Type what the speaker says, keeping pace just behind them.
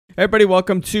Everybody,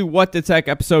 welcome to What the Tech,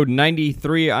 episode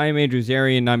 93. I am Andrew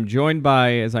Zarian. I'm joined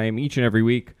by, as I am each and every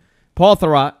week, Paul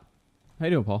Thurrott. How you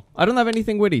doing, Paul? I don't have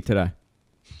anything witty today.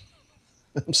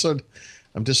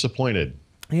 I'm disappointed.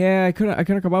 Yeah, I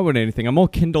couldn't come up with anything. I'm all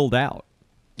kindled out.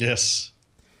 Yes.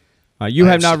 You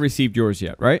have not received yours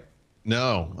yet, right?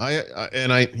 No.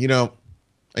 I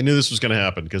knew this was going to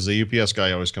happen because the UPS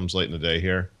guy always comes late in the day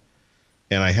here.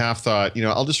 And I half thought,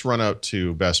 I'll just run out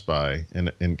to Best Buy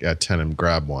and at 10 and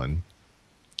grab one.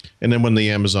 And then when the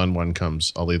Amazon one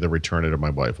comes, I'll either return it or my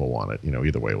wife will want it.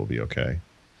 Either way will be okay.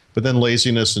 But then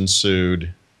laziness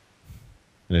ensued,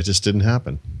 and it just didn't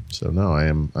happen. So no, I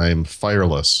am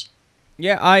fireless.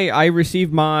 Yeah, I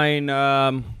received mine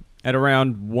at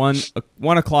around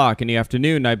 1 o'clock in the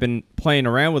afternoon. I've been playing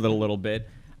around with it a little bit.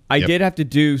 I did have to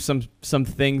do some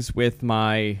things with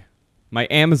my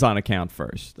Amazon account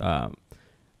first.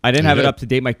 I didn't have it up to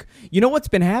date. You know what's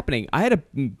been happening? I had a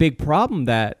big problem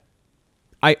that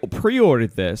I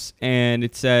pre-ordered this, and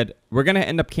it said, we're going to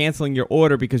end up canceling your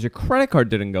order because your credit card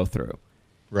didn't go through.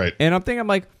 Right. And I'm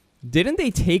like, didn't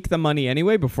they take the money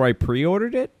anyway before I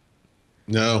pre-ordered it?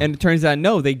 No. And it turns out,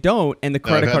 no, they don't. And the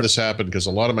credit I've card... had this happen because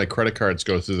a lot of my credit cards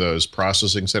go through those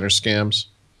processing center scams.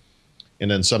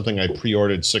 And then something I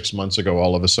pre-ordered 6 months ago,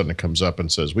 all of a sudden it comes up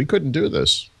and says, we couldn't do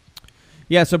this.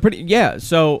 Yeah,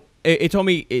 so it told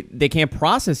me they can't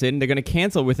process it, and they're going to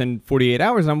cancel within 48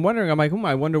 hours. I'm wondering,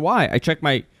 I wonder why. I checked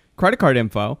my credit card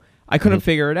info. I couldn't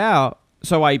figure it out,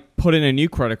 so I put in a new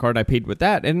credit card. I paid with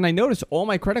that, and I noticed all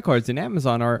my credit cards in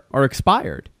Amazon are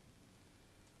expired.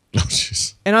 Oh,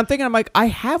 jeez. And I'm like, I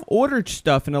have ordered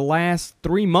stuff in the last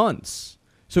 3 months.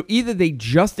 So either they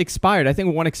just expired. I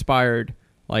think one expired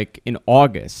like in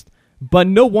August. But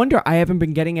no wonder I haven't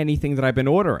been getting anything that I've been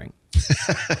ordering.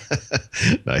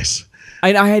 Nice.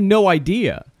 I had no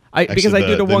idea. Because I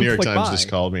did a one-click buy. The New York Times just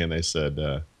called me and they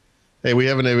said, hey, we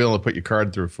haven't been able to put your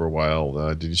card through for a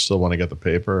while. Did you still want to get the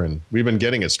paper? And we've been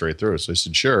getting it straight through. So I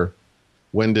said, sure.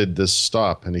 When did this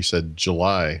stop? And he said,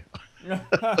 July.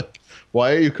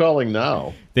 Why are you calling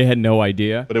now? They had no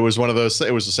idea. But it was one of those.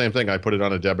 It was the same thing. I put it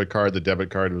on a debit card. The debit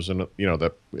card was in.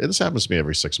 This happens to me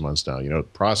every 6 months now.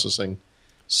 Processing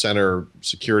center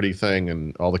security thing,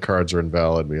 and all the cards are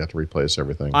invalid. We have to replace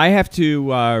everything. I have to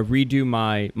redo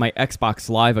my Xbox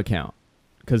Live account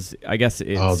because I guess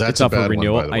it's up for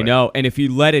renewal. One, by the way. I know, and if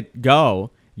you let it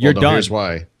go, you're done. Here's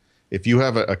why: if you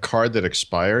have a card that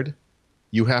expired,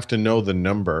 you have to know the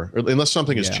number, unless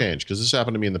something has changed. Because this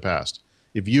happened to me in the past.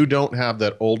 If you don't have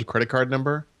that old credit card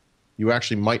number, you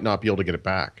actually might not be able to get it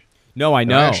back. No, I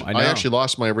know. I actually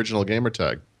lost my original gamer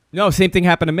tag. No, same thing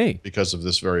happened to me because of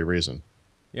this very reason.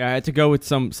 Yeah, I had to go with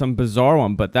some bizarre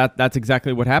one, but that's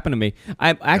exactly what happened to me.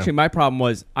 My problem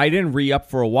was I didn't re-up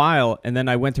for a while, and then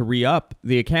I went to re-up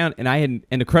the account, and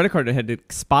the credit card had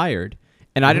expired,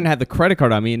 and I didn't have the credit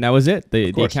card on me, and that was it. The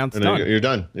account's done. You're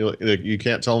done. You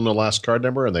can't tell them the last card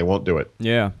number, and they won't do it.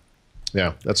 Yeah.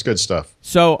 Yeah, that's good stuff.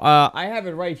 So I have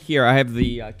it right here. I have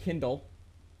the Kindle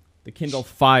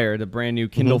Fire, the brand new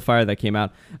Kindle Fire that came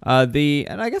out.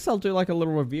 And I guess I'll do like a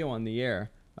little review on the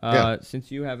air.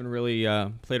 Since you haven't really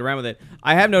played around with it,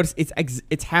 I have noticed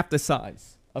it's half the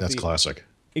size. That's classic.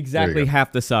 Exactly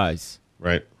half the size.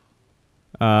 Right.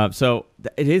 So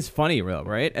it is funny,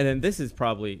 right? And then this is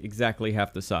probably exactly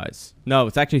half the size. No,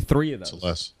 it's actually 3 of those. It's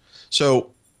less.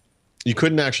 So you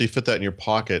couldn't actually fit that in your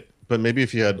pocket, but maybe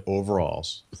if you had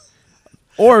overalls.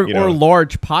 Or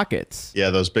large pockets.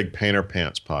 Yeah, those big painter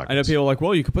pants pockets. I know people are like,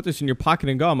 well, you could put this in your pocket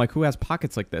and go. I'm like, who has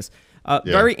pockets like this?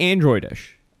 Very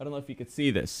Android-ish. I don't know if you could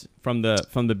see this from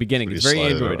the beginning. It's very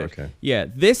Android-ish. Okay. Yeah,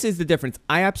 this is the difference.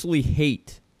 I absolutely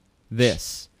hate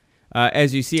this.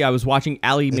 As you see, I was watching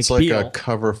Ally McBeal. It's like a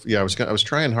cover. Yeah, I was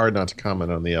trying hard not to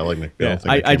comment on the Ally McBeal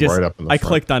thing. I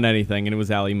clicked on anything, and it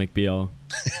was Ally McBeal.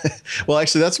 Well,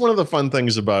 actually, that's one of the fun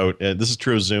things about this is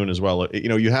true of Zune as well.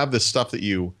 You have this stuff that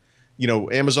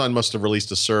Amazon must have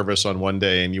released a service on one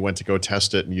day, and you went to go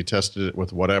test it, and you tested it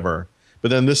with whatever.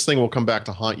 But then this thing will come back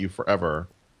to haunt you forever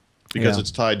because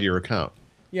it's tied to your account.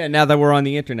 Yeah, now that we're on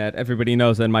the internet, everybody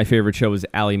knows that my favorite show is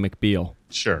Ally McBeal.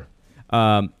 Sure.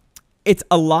 It's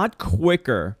a lot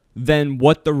quicker than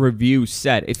what the review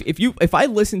said. If I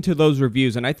listen to those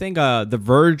reviews, and I think The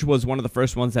Verge was one of the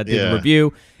first ones that did the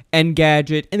review,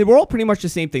 Engadget, and they were all pretty much the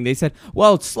same thing. They said,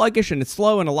 well, it's sluggish and it's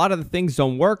slow, and a lot of the things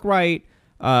don't work right,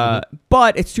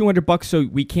 but it's $200, so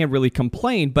we can't really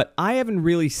complain. But I haven't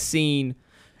really seen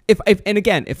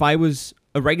if I was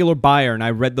a regular buyer and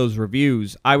I read those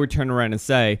reviews, I would turn around and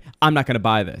say, I'm not going to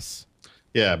buy this.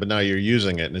 Yeah, but now you're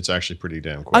using it, and it's actually pretty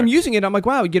damn quick. I'm using it. I'm like,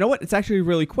 wow, you know what? It's actually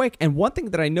really quick. And one thing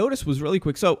that I noticed was really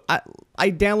quick. So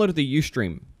I downloaded the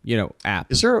Ustream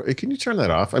app. Is there? Can you turn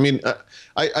that off? I mean,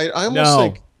 I almost No.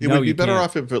 think it No, would be you better can't.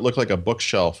 off if it looked like a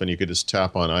bookshelf and you could just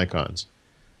tap on icons.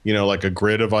 Like a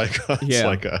grid of icons, Yeah.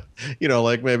 like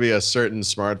like maybe a certain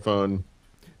smartphone.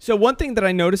 So one thing that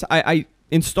I noticed, I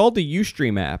installed the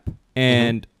Ustream app,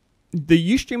 and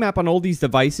the Ustream app on all these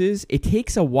devices, it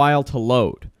takes a while to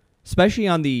load, especially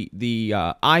on the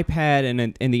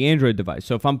iPad and the Android device.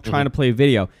 So if I'm trying to play a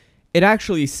video, it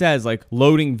actually says like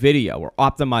loading video or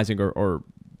optimizing or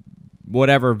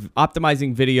whatever,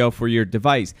 optimizing video for your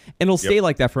device, and it'll stay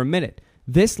like that for a minute.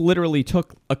 This literally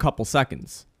took a couple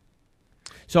seconds.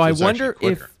 So I wonder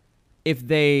if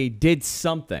they did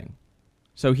something.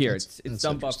 So here, it's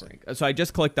done buffering. So I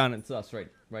just clicked on it. It's us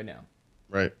right now.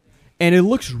 Right. And it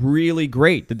looks really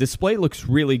great. The display looks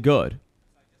really good.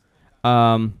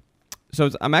 So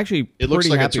I'm actually It looks pretty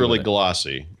like it's happy really with it.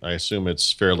 glossy. I assume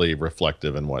it's fairly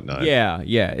reflective and whatnot. Yeah.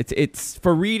 It's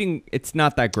for reading. It's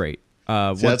not that great.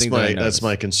 That's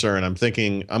my concern. I'm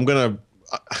thinking I'm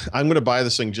gonna buy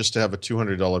this thing just to have a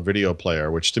 $200 video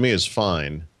player, which to me is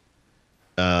fine.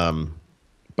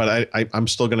 But I'm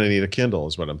still going to need a Kindle,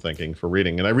 is what I'm thinking, for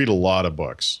reading. And I read a lot of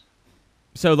books.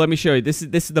 So let me show you. This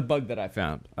is the bug that I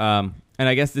found. And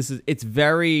I guess it's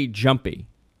very jumpy.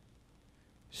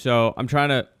 So I'm trying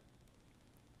to.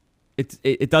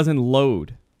 It doesn't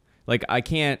load. Like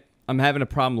I'm having a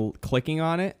problem clicking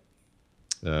on it.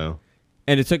 Oh.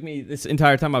 And it took me this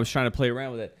entire time I was trying to play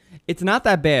around with it. It's not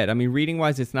that bad. I mean, reading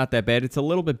wise, it's not that bad. It's a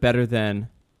little bit better than.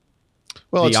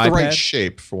 Well, it's the iPad. right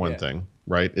shape for one thing,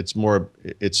 right?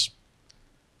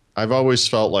 I've always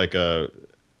felt like a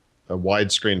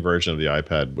widescreen version of the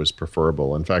iPad was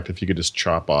preferable. In fact, if you could just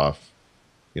chop off,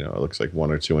 it looks like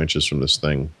 1 or 2 inches from this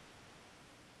thing,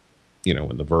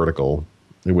 in the vertical,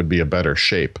 it would be a better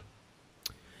shape.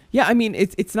 Yeah, I mean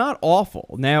it's not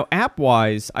awful. Now app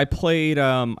wise, I played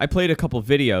a couple of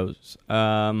videos.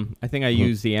 I think I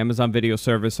used the Amazon Video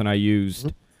Service, and I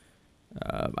used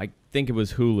I think it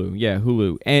was Hulu. Yeah,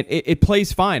 Hulu, and it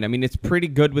plays fine. I mean, it's pretty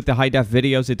good with the high def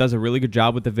videos. It does a really good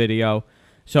job with the video.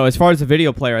 So as far as the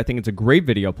video player, I think it's a great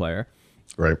video player.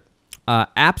 Right.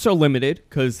 Apps are limited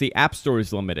because the App Store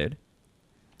is limited.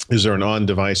 Is there an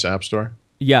on-device app store?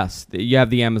 Yes, you have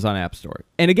the Amazon App Store,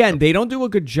 and again, they don't do a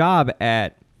good job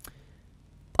at.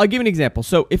 I'll give you an example.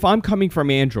 So if I'm coming from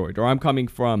Android or I'm coming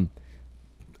from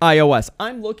iOS,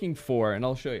 I'm looking for, and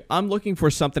I'll show you, I'm looking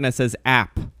for something that says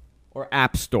app or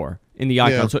app store in the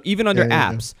icon. Yeah. So even under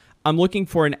apps, I'm looking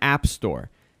for an app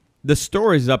store. The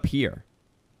store is up here.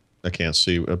 I can't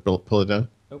see. Pull it down.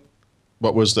 Nope.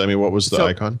 What was the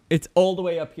icon? It's all the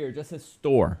way up here. It just says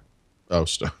store. Oh,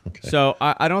 store. Okay. So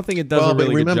I don't think it does Well, a really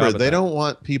but remember, good job. they don't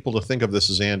want people to think of this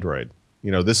as Android.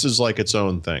 This is like its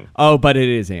own thing. Oh, but it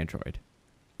is Android.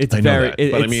 It's I know very. that,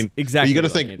 It, but it's I mean, exactly. you got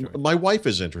to like think. Android. My wife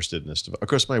is interested in this. Of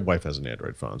course, my wife has an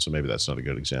Android phone, so maybe that's not a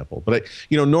good example. But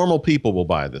normal people will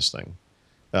buy this thing.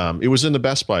 It was in the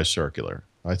Best Buy circular.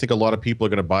 I think a lot of people are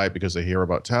going to buy it because they hear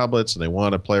about tablets and they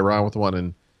want to play around with one.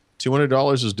 And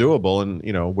 $200 is doable, and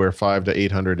where $500 to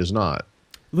 $800 is not.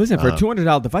 Listen, for a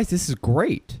 $200 device, this is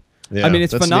great. Yeah, I mean,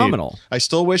 it's that's phenomenal. neat. I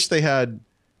still wish they had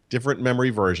different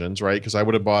memory versions, right? Because I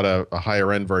would have bought a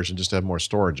higher end version just to have more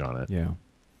storage on it.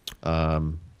 Yeah.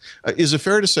 Is it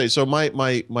fair to say? So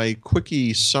my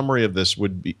quickie summary of this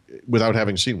would be, without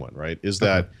having seen one, right? Is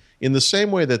that in the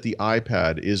same way that the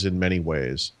iPad is in many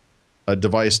ways a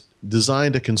device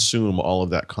designed to consume all of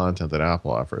that content that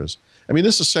Apple offers. I mean,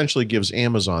 this essentially gives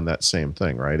Amazon that same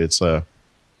thing, right? It's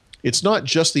not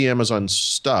just the Amazon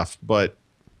stuff, but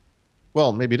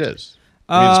well, maybe it is.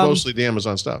 I mean, it's mostly the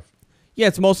Amazon stuff. Yeah,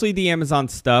 it's mostly the Amazon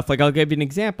stuff. Like, I'll give you an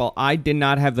example. I did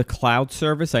not have the cloud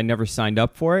service. I never signed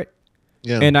up for it.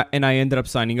 Yeah. And I ended up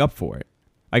signing up for it.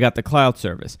 I got the cloud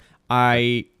service.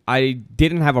 I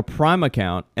didn't have a Prime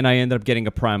account, and I ended up getting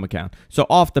a Prime account. So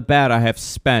off the bat, I have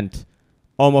spent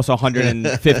almost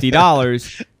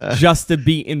 $150 just to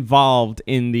be involved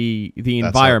in the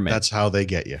environment. That's how they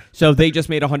get you. So they just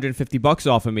made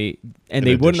 $150 off of me, and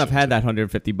they wouldn't have had that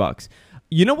 $150.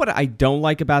 You know what I don't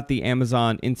like about the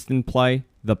Amazon Instant Play,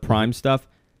 the Prime stuff?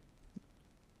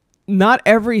 Not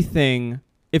everything.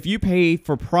 If you pay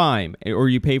for Prime or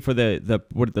you pay for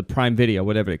the Prime Video,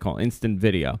 whatever they call it, Instant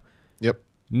Video. Yep.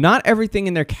 Not everything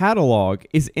in their catalog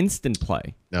is Instant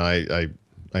Play. No, I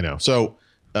know. So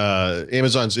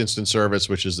Amazon's Instant Service,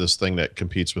 which is this thing that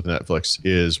competes with Netflix,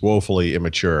 is woefully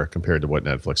immature compared to what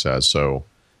Netflix has. So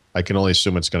I can only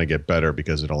assume it's going to get better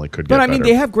because it only could get better. But I mean,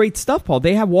 they have great stuff, Paul.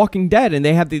 They have Walking Dead, and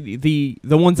they have the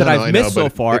ones that I've missed so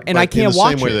far, and I can't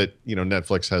watch it. In the same way that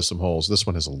Netflix has some holes, this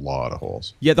one has a lot of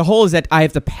holes. Yeah, the whole is that I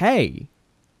have to pay.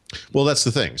 Well, that's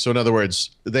the thing. So in other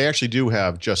words, they actually do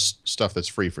have just stuff that's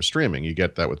free for streaming. You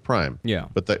get that with Prime. Yeah.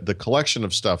 But the collection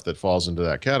of stuff that falls into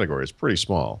that category is pretty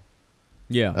small.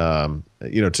 Yeah.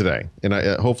 Today, and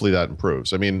hopefully that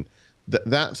improves. I mean,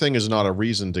 that thing is not a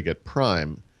reason to get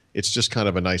Prime. It's just kind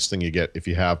of a nice thing you get if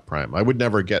you have Prime. I would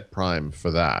never get Prime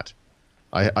for that.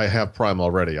 I have Prime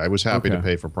already. I was happy to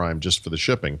pay for Prime just for the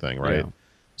shipping thing, right? Yeah.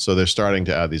 So they're starting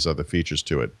to add these other features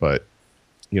to it, but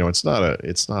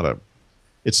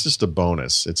it's just a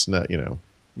bonus. It's not,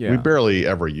 we barely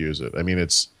ever use it. I mean,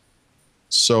 it's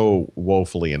so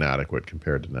woefully inadequate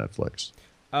compared to Netflix.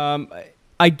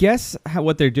 I guess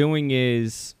what they're doing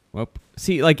is,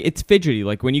 see, like it's fidgety.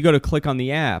 Like when you go to click on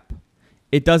the app,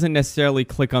 it doesn't necessarily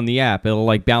click on the app. It'll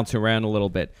like bounce around a little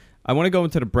bit. I want to go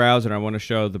into the browser and I want to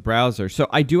show the browser. So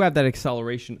I do have that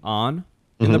acceleration on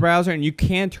in the browser, and you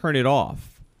can turn it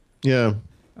off. Yeah.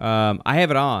 I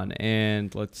have it on,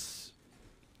 and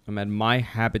I'm at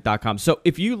myhabit.com. So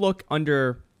if you look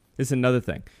under, this is another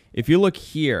thing. If you look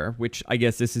here, which I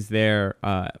guess this is their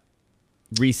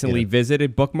recently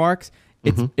visited bookmarks,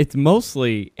 it's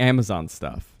mostly Amazon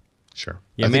stuff. Sure.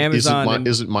 Yeah, Amazon.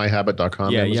 Is it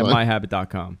myhabit.com? Yeah, Amazon?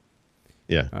 myhabit.com.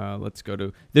 Yeah. Let's go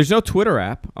to. There's no Twitter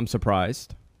app. I'm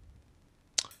surprised.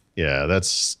 Yeah,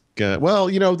 that's well.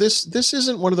 This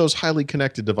isn't one of those highly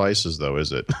connected devices, though,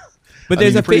 is it? But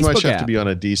there's a pretty Facebook much have app. to be on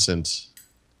a decent.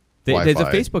 There's a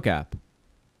Facebook app.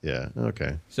 Yeah.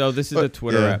 Okay. So this is a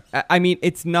Twitter app. I mean,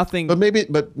 it's nothing. But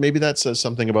maybe that says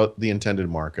something about the intended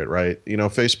market, right?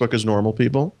 Facebook is normal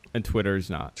people, and Twitter is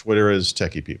not. Twitter is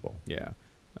techie people. Yeah.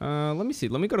 Let me see.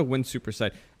 Let me go to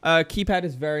WinSuperSite. Keypad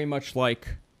is very much like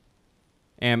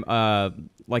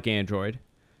Android.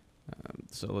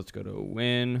 So let's go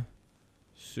to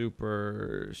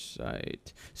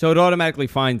WinSuperSite. So it automatically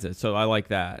finds it. So I like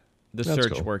that. The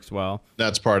search works well.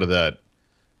 That's part of that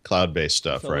cloud-based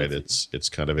stuff, So right? It's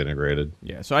kind of integrated.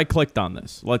 Yeah. So I clicked on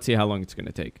this. Let's see how long it's going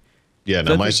to take. Yeah.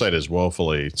 Now my site is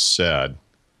woefully sad.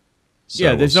 So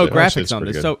yeah. There's no graphics it's on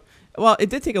this. good. So well, it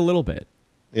did take a little bit.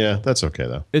 Yeah, that's okay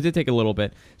though. It did take a little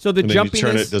bit. So the And then you jumpiness.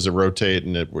 turn it. Does it rotate?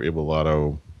 And it will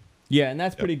auto. Yeah, and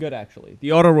that's pretty good actually.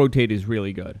 The auto rotate is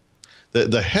really good.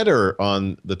 The header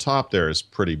on the top there is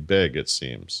pretty big. It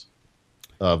seems,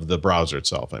 of the browser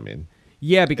itself. I mean.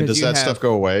 Yeah, because And does that stuff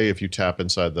go away if you tap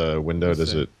inside the window?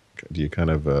 Do you kind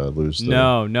of lose the...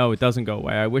 No, it doesn't go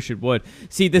away. I wish it would.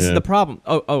 See, this is the problem.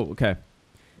 Oh, okay.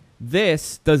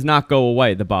 This does not go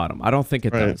away, the bottom. I don't think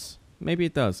it does. Maybe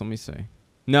it does. Let me see.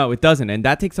 No, it doesn't. And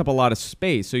that takes up a lot of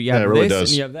space. So you have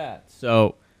this and you have that.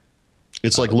 So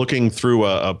it's like looking through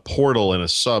a portal in a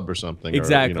sub or something.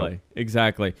 Exactly.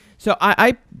 Exactly. So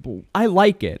I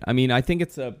like it. I mean, I think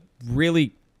it's a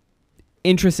really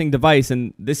interesting device,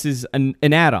 and this is an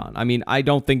add-on. I mean, I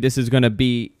don't think this is going to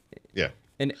be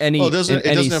in any Well, it doesn't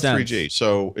have sense. 3G,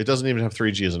 so it doesn't even have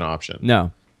 3G as an option.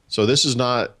 No. So this is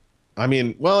not... I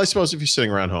mean, well, I suppose if you're sitting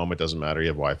around home, it doesn't matter. You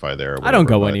have Wi-Fi there. Or whatever, I don't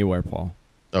go anywhere, Paul.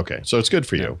 Okay, so it's good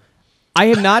for you. I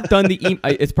have not done the...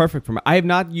 it's perfect for me. I have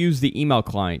not used the email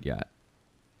client yet.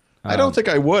 I don't think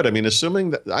I would. I mean,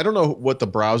 assuming that... I don't know what the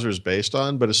browser is based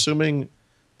on, but assuming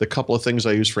the couple of things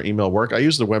I use for email work, I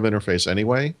use the web interface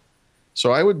anyway.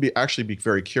 So I would actually be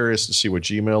very curious to see what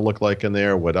Gmail looked like in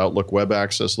there, what Outlook Web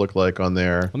Access looked like on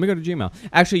there. Let me go to Gmail.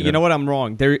 Actually, you know what? I'm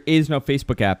wrong. There is no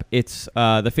Facebook app. It's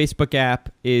the Facebook app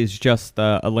is just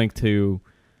a link to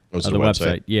the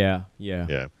website. Yeah.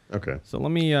 Okay. So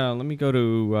let me go to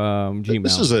Gmail.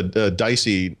 This is a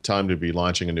dicey time to be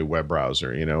launching a new web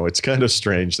browser. It's kind of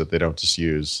strange that they don't just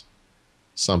use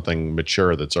something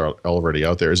mature that's already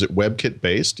out there. Is it WebKit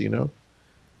based? Do you know?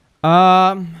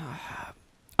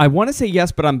 I want to say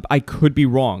yes, but I could be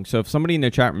wrong. So if somebody in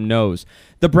the chat room knows,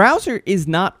 the browser is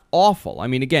not awful. I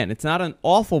mean, again, it's not an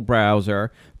awful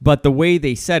browser, but the way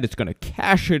they said it's going to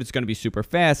cache it, it's going to be super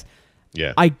fast.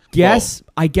 Yeah. I guess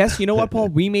you know what, Paul?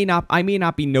 I may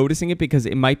not be noticing it because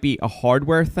it might be a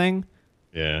hardware thing.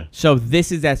 Yeah. So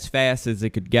this is as fast as it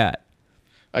could get.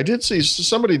 I did see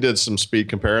somebody did some speed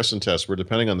comparison tests where,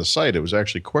 depending on the site, it was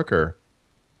actually quicker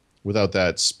without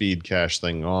that speed cache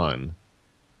thing on.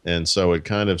 And so it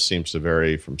kind of seems to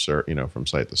vary from site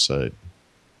to site.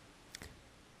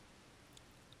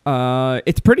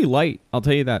 It's pretty light, I'll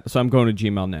tell you that. So I'm going to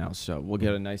Gmail now, so we'll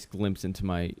get a nice glimpse into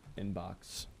my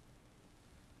inbox.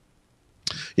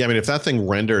 Yeah, I mean, if that thing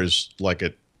renders like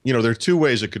it, there are two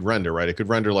ways it could render, right? It could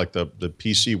render like the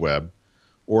PC web,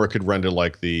 or it could render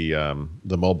like the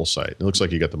mobile site. It looks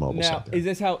like you got the mobile site there. Is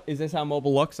this how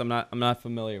mobile looks? I'm not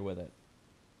familiar with it.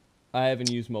 I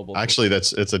haven't used mobile. Actually,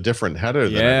 it's a different header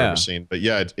than I've ever seen. But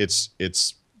yeah, it's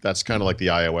that's kind of like the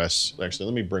iOS. Actually,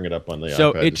 let me bring it up on the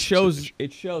so iPad.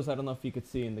 it shows. I don't know if you could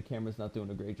see, and the camera's not doing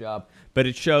a great job, but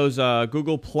it shows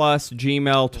Google Plus,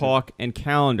 Gmail, Talk, and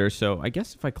Calendar. So I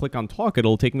guess if I click on Talk,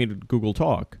 it'll take me to Google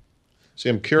Talk. See,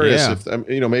 I'm curious if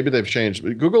maybe they've changed.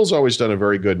 Google's always done a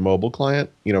very good mobile client,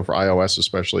 for iOS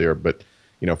especially, but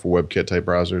for WebKit type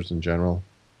browsers in general.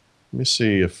 Let me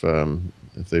see if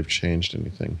they've changed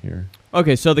anything here.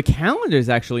 Okay, so the calendar is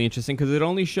actually interesting because it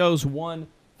only shows one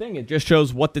thing. It just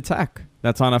shows what to tech.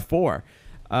 That's on F4.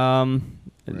 Right.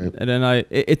 And then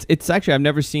it's actually, I've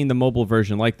never seen the mobile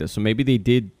version like this. So maybe they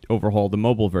did overhaul the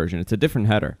mobile version. It's a different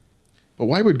header. But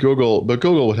why would Google? But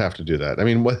Google would have to do that. I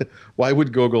mean, why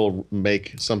would Google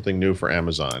make something new for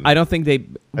Amazon? I don't think they.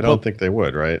 I don't think they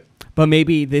would, right? But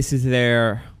maybe this is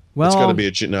their. Well, it's got to be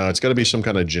it's got to be some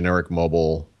kind of generic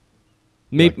mobile.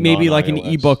 Maybe like an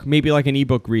ebook, maybe like an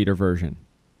ebook reader version.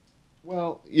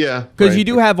 Well, yeah, because you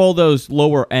do have all those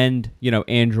lower end,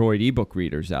 Android ebook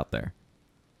readers out there.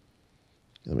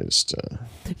 Let me just.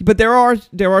 But there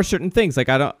are certain things like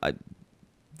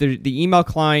the email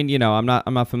client. I'm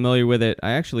not familiar with it.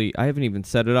 I haven't even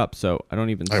set it up, so I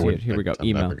don't even see it. Here we go.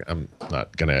 Email. I'm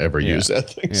not gonna ever use that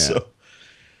thing. Yeah. So.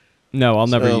 No, I'll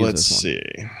never use this one. Let's see.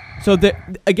 So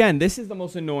again, this is the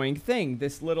most annoying thing.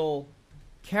 This little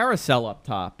carousel up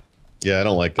top. Yeah, I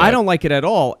don't like that. I don't like it at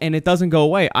all, and it doesn't go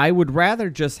away. I would rather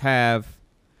just have,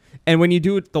 and when you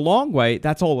do it the long way,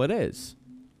 that's all it is.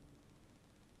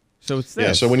 So it's this.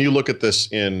 Yeah, so when you look at this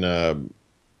on the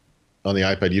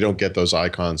iPad, you don't get those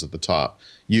icons at the top.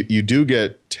 You do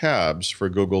get tabs for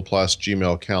Google Plus,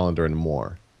 Gmail, Calendar, and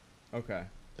more. Okay.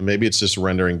 And maybe it's just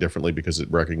rendering differently because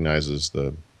it recognizes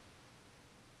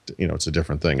it's a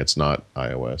different thing. It's not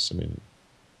iOS. I mean,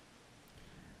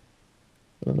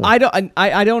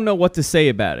 I don't know what to say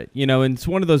about it. And it's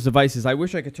one of those devices. I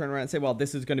wish I could turn around and say, well,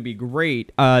 this is going to be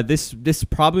great. This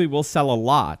probably will sell a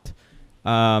lot.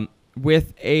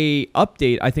 With a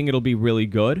update, I think it'll be really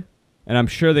good. And I'm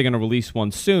sure they're going to release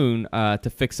one soon to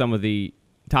fix to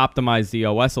optimize the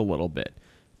OS a little bit.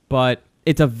 But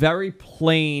it's a very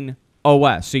plain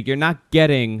OS. So you're not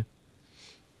getting,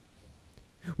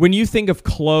 when you think of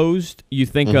closed, you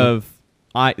think of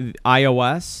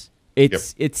iOS.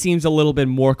 It seems a little bit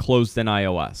more closed than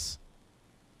iOS.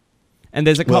 And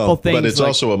there's a couple things. But it's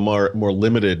also a more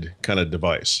limited kind of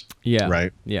device. Yeah.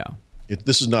 Right? Yeah.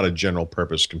 This is not a general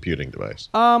purpose computing device.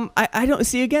 I don't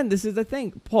see, again, this is the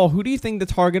thing. Paul, who do you think the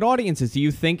target audience is? Do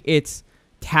you think it's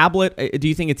tablet? Do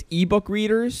you think it's ebook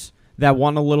readers that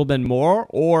want a little bit more?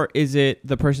 Or is it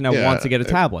the person that wants to get a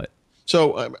tablet?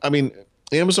 So, I mean,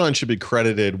 Amazon should be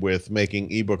credited with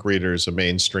making ebook readers a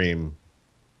mainstream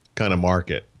kind of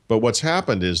market. But what's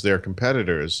happened is their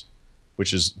competitors,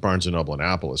 which is Barnes & Noble and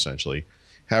Apple essentially,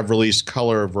 have released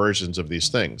color versions of these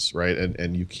things, right?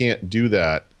 And you can't do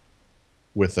that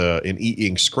with an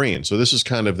e-ink screen. So this is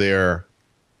kind of their,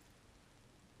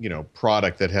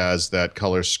 product that has that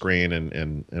color screen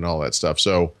and all that stuff.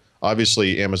 So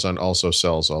obviously Amazon also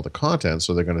sells all the content,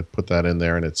 so they're going to put that in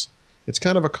there, and it's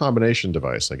kind of a combination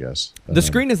device, I guess. The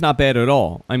screen is not bad at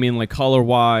all. I mean, like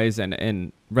color-wise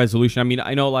and resolution. I mean,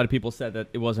 I know a lot of people said that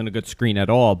it wasn't a good screen at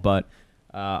all, but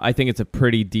I think it's a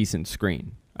pretty decent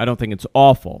screen. I don't think it's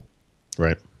awful.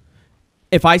 Right.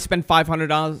 If I spend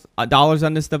 $500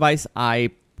 on this device,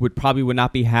 I would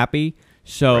not be happy.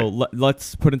 So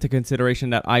let's put into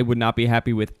consideration that I would not be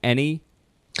happy with any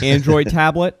Android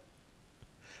tablet.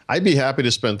 I'd be happy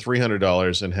to spend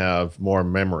 $300 and have more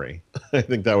memory. I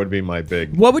think that would be my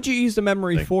big. What would you use the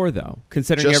memory for, though,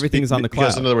 considering everything's on the cloud?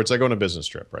 Because, in other words, I go on a business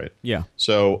trip, right? Yeah.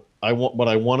 So what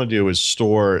I want to do is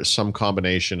store some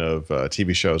combination of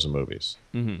TV shows and movies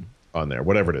on there,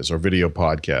 whatever it is, or video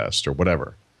podcast or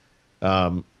whatever.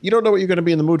 You don't know what you're going to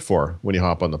be in the mood for when you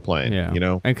hop on the plane.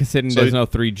 Yeah. And considering there's no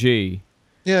 3G.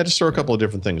 Yeah, just throw a couple of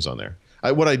different things on there.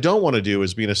 What I don't want to do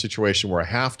is be in a situation where I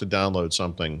have to download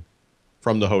something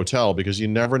from the hotel, because you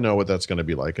never know what that's going to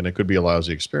be like, and it could be a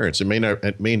lousy experience. It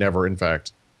may never, in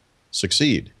fact,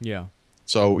 succeed. Yeah.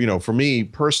 So for me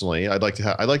personally, I'd like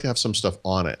to have some stuff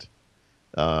on it,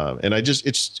 and it's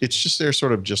just there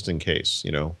sort of just in case.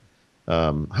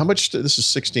 How much? This is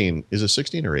 16. Is it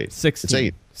 16 or 8? 16. It's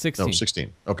 8. 16. No,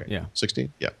 16. Okay. Yeah.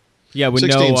 16. Yeah. Yeah. With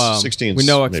 16, no 16 with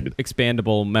no maybe.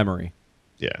 expandable memory.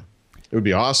 Yeah. It would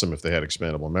be awesome if they had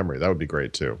expandable memory. That would be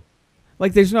great too.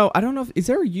 Like, I don't know, is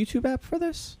there a YouTube app for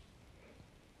this?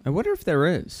 I wonder if there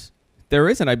is. If there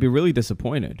isn't, I'd be really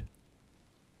disappointed.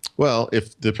 Well,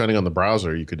 depending on the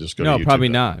browser, you could just go to YouTube. No, probably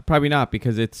not. Probably not,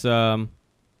 because it's, no,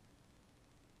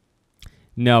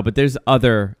 but there's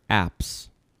other apps.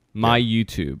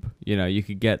 YouTube, you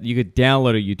could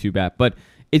download a YouTube app, but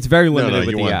it's very limited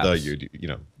with the apps. You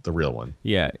want the real one.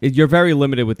 Yeah, you're very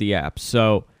limited with the apps.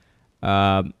 So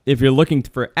if you're looking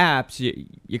for apps,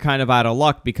 you're kind of out of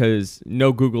luck because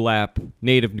no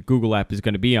native Google app is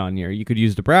going to be on here. You could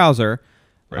use the browser.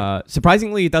 Right.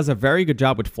 Surprisingly, it does a very good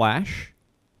job with Flash,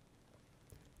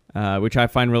 which I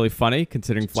find really funny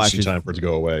considering Flash is time for it to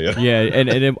go away. Yeah, yeah,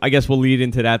 and I guess we'll lead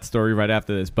into that story right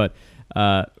after this. But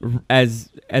as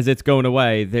it's going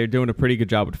away, they're doing a pretty good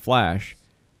job with Flash.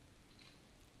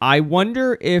 I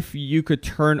wonder if you could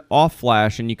turn off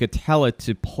Flash and you could tell it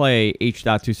to play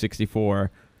H.264 or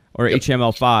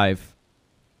HTML5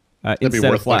 That'd be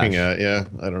instead worth of Flash. looking at. Yeah,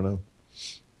 I don't know.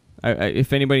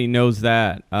 If anybody knows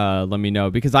that, let me know,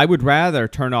 because I would rather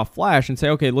turn off Flash and say,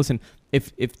 okay, listen,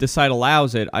 if the site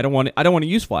allows it, I don't want to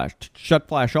use Flash. Shut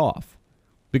Flash off,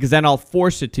 because then I'll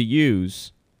force it to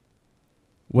use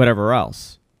whatever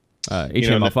else.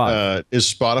 HTML5. Is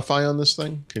Spotify on this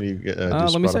thing? Can you do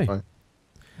Spotify? Let me see.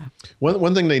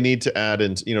 One thing they need to add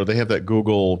in, they have that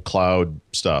Google Cloud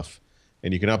stuff,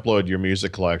 and you can upload your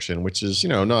music collection, which is,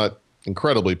 not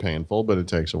incredibly painful, but it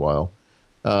takes a while.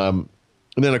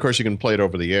 And then, of course, you can play it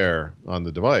over the air on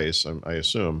the device, I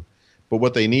assume. But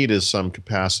what they need is some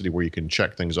capacity where you can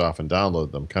check things off and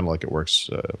download them, kind of like it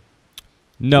works.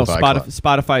 No,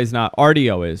 Spotify is not.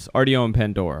 Rdio is. Rdio and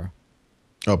Pandora.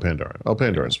 Oh, Pandora. Oh,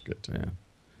 Pandora's good, too. Yeah.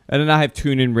 And then I have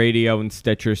TuneIn Radio and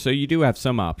Stitcher, so you do have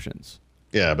some options.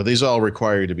 Yeah, but these all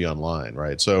require you to be online,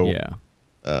 right? So, yeah.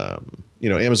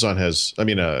 Amazon has,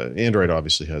 Android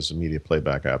obviously has media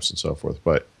playback apps and so forth,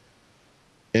 but,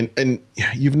 and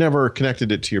you've never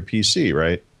connected it to your PC,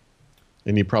 right?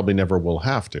 And you probably never will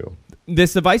have to.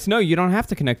 This device, no, you don't have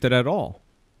to connect it at all.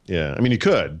 Yeah, you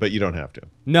could, but you don't have to.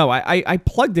 No, I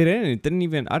plugged it in and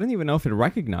it I didn't even know if it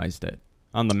recognized it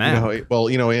on the Mac.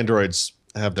 Androids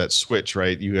have that switch,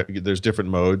 right? There's different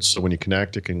modes, so when you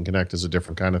connect, it can connect as a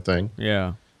different kind of thing.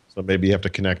 Yeah. So maybe you have to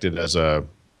connect it as a,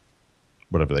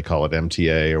 whatever they call it,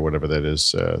 MTA or whatever that is,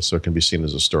 so it can be seen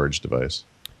as a storage device.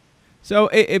 So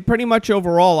it pretty much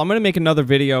overall, I'm going to make another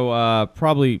video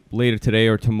probably later today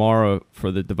or tomorrow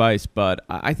for the device, but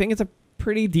I think it's a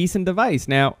pretty decent device.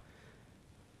 Now,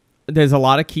 there's a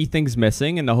lot of key things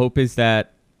missing, and the hope is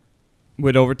that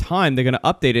over time, they're going to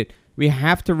update it. We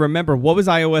have to remember, what was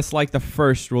iOS like the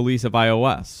first release of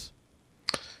iOS?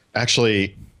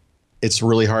 Actually, it's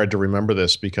really hard to remember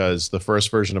this because the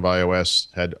first version of iOS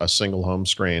had a single home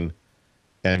screen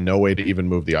and no way to even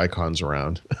move the icons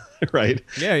around, right?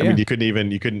 Yeah, yeah.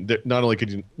 Not only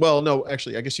could you, well, no,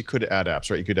 actually, I guess you could add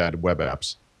apps, right? You could add web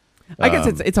apps. I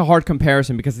guess it's a hard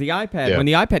comparison because the iPad, when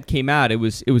the iPad came out, it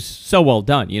was so well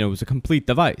done. It was a complete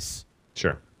device.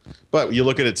 Sure. But you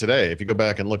look at it today, if you go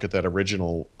back and look at that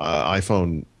original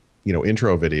iPhone,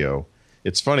 intro video,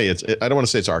 it's funny. I don't want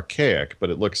to say it's archaic, but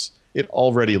it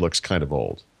already looks kind of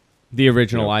old. The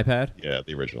original iPad? Yeah,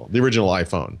 the original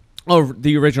iPhone. Oh,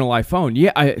 the original iPhone.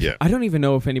 Yeah, I don't even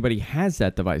know if anybody has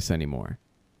that device anymore.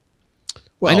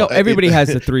 Well, I know everybody has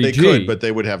the 3G. They could, but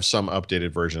they would have some updated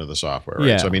version of the software, right?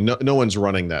 Yeah. So, no one's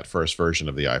running that first version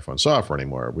of the iPhone software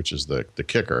anymore, which is the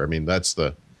kicker. That's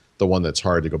the one that's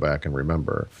hard to go back and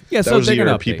remember. Yeah, that was the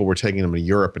year people were taking them to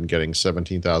Europe and getting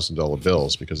 $17,000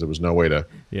 bills because there was no way to,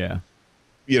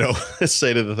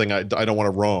 say to the thing, I don't want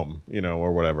to roam,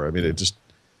 or whatever. It just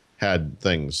had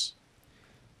things.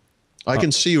 I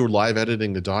can see you live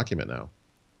editing the document now.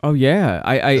 Oh yeah,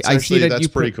 I see that. That's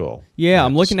pretty cool. Yeah,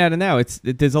 I'm looking at it now.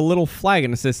 There's a little flag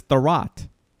and it says Thurrott.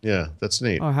 Yeah, that's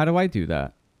neat. Oh, how do I do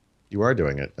that? You are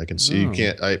doing it. I can see. You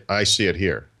can't. I see it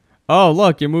here. Oh,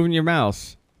 look, you're moving your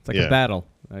mouse. It's like a battle.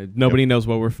 Nobody knows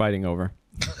what we're fighting over.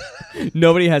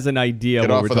 Nobody has an idea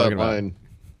what we're talking about.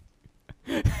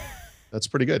 That's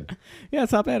pretty good. Yeah,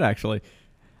 it's not bad actually.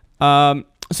 So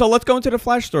let's go into the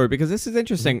Flash story because this is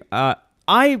interesting.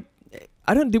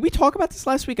 Did we talk about this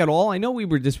last week at all? I know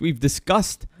we've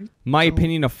discussed my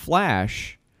opinion of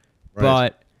Flash,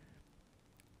 but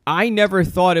I never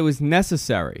thought it was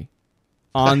necessary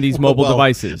on these mobile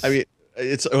devices.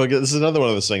 This is another one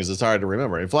of those things that's hard to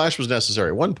remember. And Flash was necessary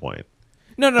at one point.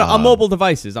 No, on mobile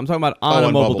devices. I'm talking about on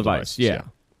a mobile device. Yeah.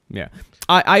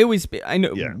 I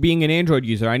know, being an Android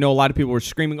user, I know a lot of people were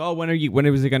screaming, "Oh, when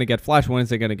is it going to get Flash? When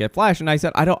is it going to get Flash?" And I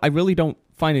said, I really don't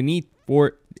find a need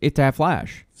for it to have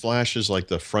Flash. Flash is like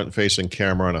the front-facing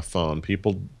camera on a phone.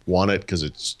 People want it because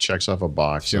it checks off a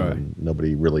box, and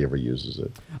nobody really ever uses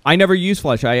it. I never used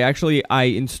Flash. I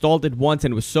installed it once,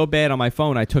 and it was so bad on my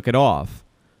phone, I took it off,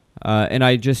 and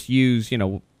I just use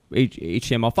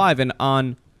HTML5. And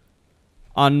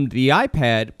on the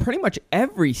iPad, pretty much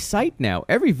every site now,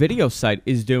 every video site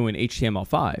is doing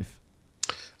HTML5.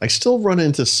 I still run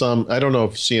into some. I don't know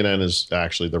if CNN is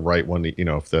actually the right one,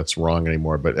 if that's wrong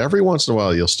anymore. But every once in a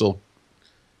while, you'll still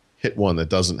hit one that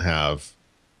doesn't have,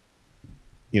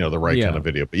 the right kind of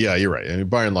video. But yeah, you're right. I mean,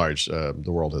 by and large, the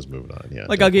world has moved on. Yeah.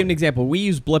 Like, definitely. I'll give you an example. We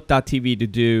use Blip.tv to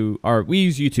do we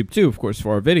use YouTube too, of course,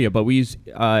 for our video, but we use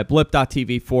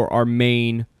Blip.tv for our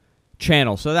main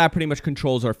channel. So that pretty much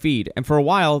controls our feed. And for a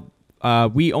while,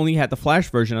 we only had the Flash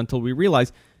version until we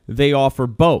realized they offer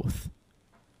both.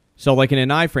 So like in an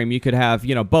iframe, you could have,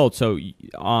 both. So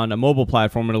on a mobile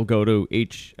platform, it'll go to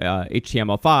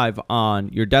HTML5. On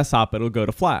your desktop, it'll go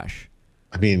to Flash.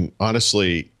 I mean,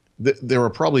 honestly, there are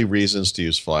probably reasons to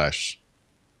use Flash,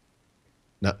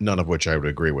 none of which I would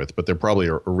agree with, but there probably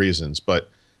are reasons. But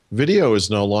video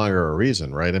is no longer a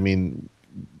reason, right? I mean,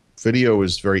 video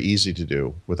is very easy to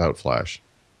do without Flash,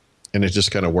 and it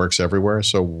just kind of works everywhere.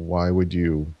 So why would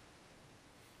you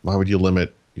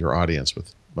limit your audience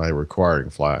by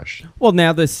requiring Flash? Well,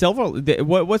 now what's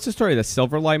the story? The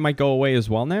Silverlight might go away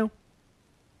as well now?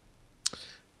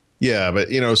 Yeah, but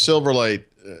Silverlight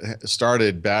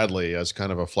started badly as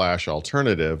kind of a Flash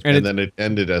alternative, and then it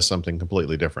ended as something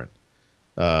completely different.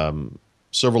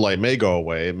 Silverlight may go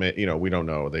away. It may, we don't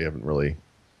know. They haven't really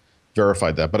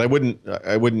verified that, but I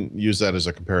wouldn't use that as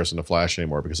a comparison to Flash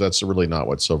anymore, because that's really not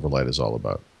what Silverlight is all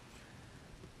about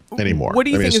anymore. What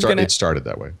do you think it started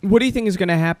that way. What do you think is going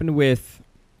to happen with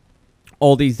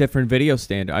all these different video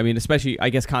standards? I mean, especially, I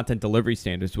guess, content delivery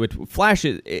standards. Which Flash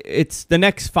it's the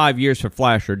next 5 years for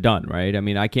Flash are done, right? I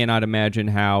mean, I cannot imagine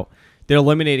how they're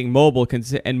eliminating mobile,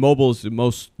 and mobile is the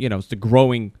most, it's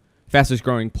the fastest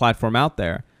growing platform out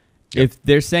there. Yep. If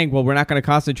they're saying, well, we're not going to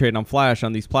concentrate on Flash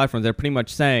on these platforms, they're pretty much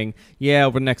saying, yeah,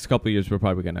 over the next couple of years, we're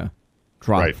probably going to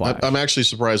drop Flash. I'm actually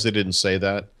surprised they didn't say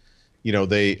that.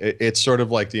 It's sort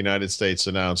of like the United States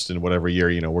announced in whatever year,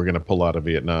 we're going to pull out of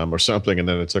Vietnam or something, and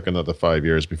then it took another 5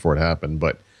 years before it happened.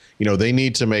 But, they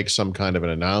need to make some kind of an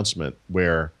announcement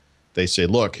where they say,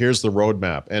 look, here's the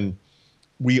roadmap. And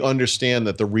we understand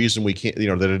that the reason we can't,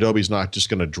 that Adobe's not just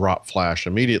going to drop Flash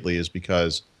immediately is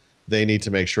because they need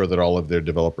to make sure that all of their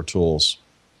developer tools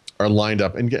are lined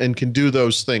up and can do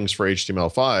those things for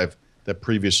HTML5 that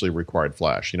previously required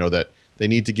Flash. That they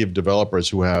need to give developers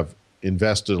who have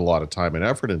invested a lot of time and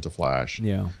effort into Flash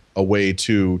a way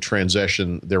to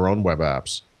transition their own web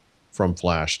apps from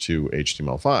Flash to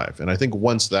HTML5. And I think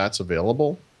once that's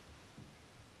available,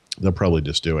 they'll probably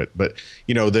just do it. But,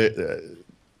 the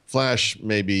Flash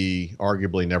maybe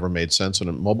arguably never made sense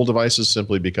on mobile devices,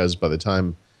 simply because by the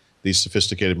time these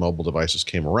sophisticated mobile devices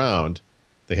came around,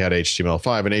 they had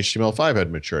HTML5, and HTML5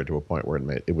 had matured to a point where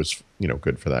it was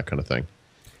good for that kind of thing.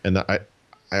 And I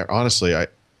honestly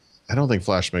don't think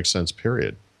Flash makes sense,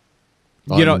 period.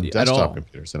 On desktop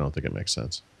computers, I don't think it makes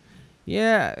sense.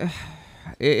 Yeah,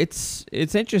 it's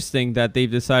interesting that they've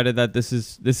decided that this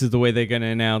is the way they're going to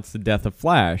announce the death of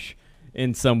Flash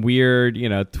in some weird,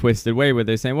 twisted way, where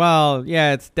they're saying, well,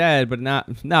 yeah, it's dead, but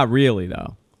not really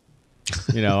though.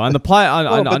 On the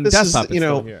on desktop, it's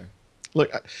still here.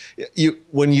 Look,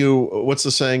 what's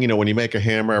the saying? When you make a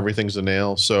hammer, everything's a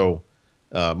nail. So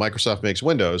Microsoft makes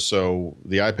Windows, so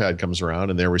the iPad comes around,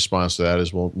 and their response to that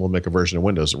is, we'll make a version of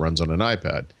Windows that runs on an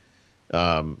iPad.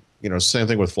 Same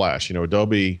thing with Flash.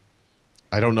 Adobe,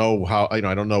 I don't know how, I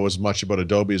don't know as much about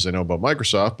Adobe as I know about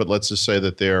Microsoft, but let's just say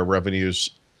that their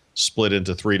revenues split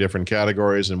into 3 different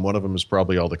categories, and one of them is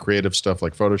probably all the creative stuff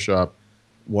like Photoshop.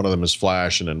 One of them is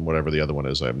Flash, and then whatever the other one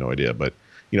is, I have no idea. But,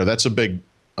 that's a big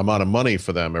amount of money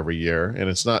for them every year, and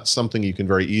it's not something you can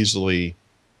very easily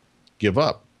give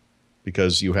up,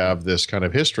 because you have this kind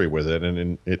of history with it,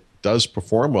 and it does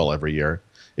perform well every year.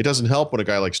 It doesn't help when a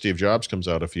guy like Steve Jobs comes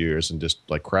out a few years and just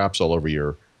like craps all over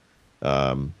your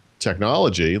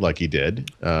technology like he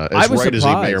did, as right as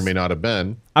he may or may not have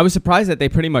been. I was surprised that they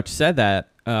pretty much said that.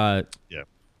 Yeah.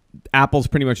 Apple's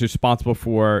pretty much responsible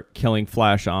for killing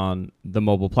Flash on the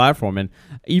mobile platform. And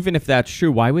even if that's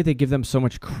true, why would they give them so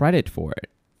much credit for it?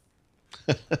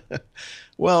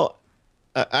 Well,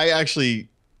 I actually,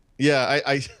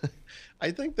 I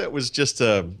think that was just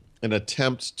an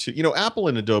attempt to, Apple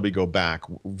and Adobe go back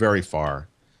very far.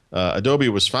 Adobe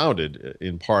was founded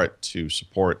in part to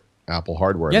support Apple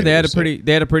hardware. Yeah, they had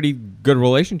a pretty good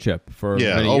relationship for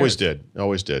many always years.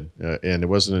 always did. And it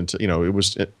wasn't until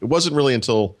it wasn't really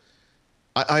until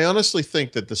I honestly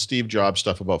think that the Steve Jobs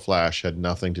stuff about Flash had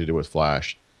nothing to do with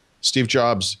Flash. Steve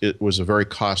Jobs was a very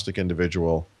caustic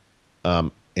individual,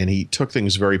 and he took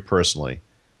things very personally.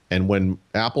 And when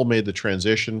Apple made the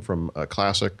transition from a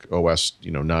classic OS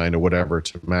 9 or whatever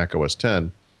to Mac OS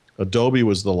 10, Adobe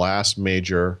was the last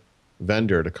major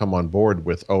vendor to come on board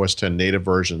with OS 10 native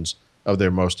versions of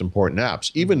their most important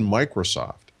apps. Even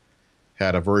Microsoft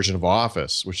had a version of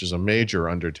Office, which is a major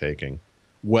undertaking,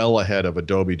 well ahead of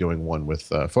Adobe doing one with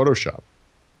Photoshop.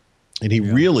 And he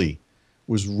really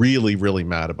was really, really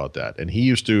mad about that. And he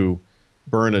used to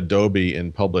burn Adobe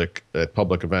in public at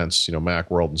public events,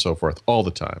 Macworld and so forth, all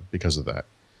the time because of that.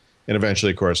 And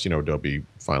eventually, of course, Adobe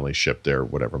finally shipped their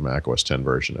whatever Mac OS 10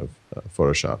 version of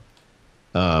Photoshop.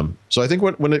 So I think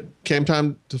when it came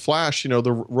time to Flash,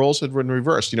 the roles had been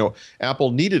reversed.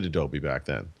 Apple needed Adobe back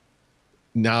then.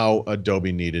 Now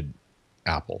Adobe needed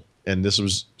Apple. And this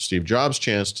was Steve Jobs'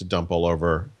 chance to dump all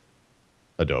over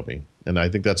Adobe. And I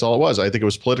think that's all it was. I think it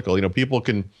was political.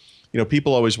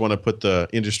 People always want to put the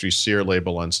industry seer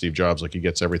label on Steve Jobs, like he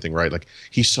gets everything right. Like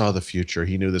he saw the future.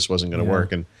 He knew this wasn't going to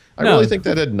work. And I really think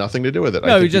that had nothing to do with it.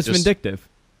 No, I think he was just vindictive.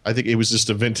 I think it was just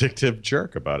a vindictive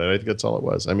jerk about it. I think that's all it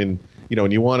was. I mean,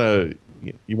 and you want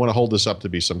to hold this up to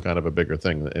be some kind of a bigger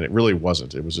thing, and it really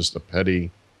wasn't. It was just a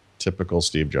petty, typical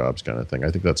Steve Jobs kind of thing.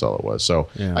 I think that's all it was. So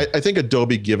I think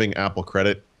Adobe giving Apple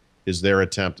credit is their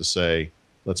attempt to say,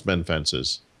 let's mend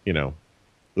fences.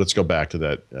 Let's go back to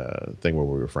that thing where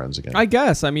we were friends again. I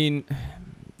guess. I mean,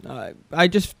 I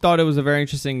just thought it was a very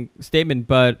interesting statement,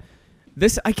 but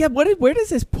where does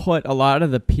this put a lot of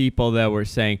the people that were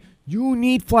saying, you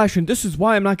need Flash, and this is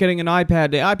why I'm not getting an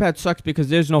iPad. The iPad sucks because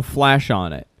there's no Flash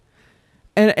on it.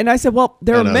 And I said, well,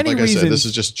 there are many reasons. I said, this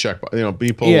is just check.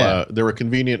 People, there were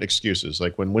convenient excuses.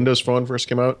 Like when Windows Phone first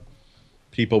came out,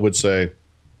 people would say,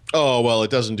 oh, well, it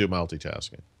doesn't do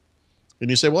multitasking. And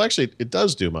you say, well, actually, it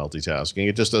does do multitasking.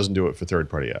 It just doesn't do it for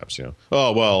third-party apps.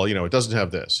 Oh, well, it doesn't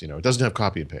have this. It doesn't have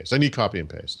copy and paste. I need copy and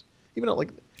paste.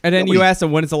 And then you ask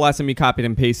them, when is the last time you copied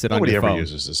and pasted on your phone? Nobody ever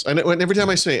uses this. And every time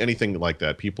I say anything like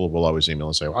that, people will always email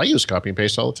and say, well, I use copy and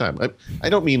paste all the time. I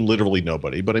don't mean literally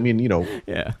nobody, but I mean,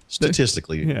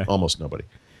 statistically, almost nobody.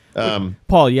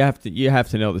 Paul, you have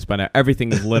to know this by now.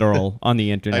 Everything is literal on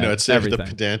the internet. I know, it's the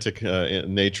pedantic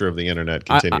nature of the internet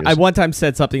continues. I one time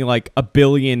said something like a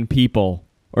billion people.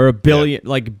 Or a billion,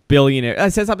 like billionaire. I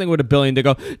said something with a billion. They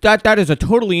go, that is a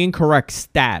totally incorrect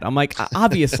stat. I'm like,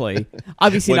 obviously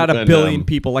not a billion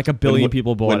people. Like a billion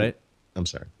people bought it. I'm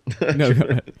sorry. No, go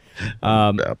ahead.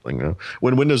 Babbling now.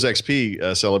 When Windows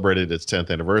XP celebrated its 10th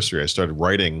anniversary, I started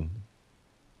writing.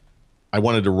 I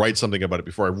wanted to write something about it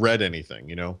before I read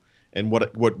anything, And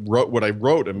what I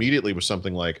wrote immediately was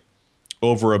something like,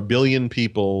 over 1 billion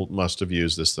people must have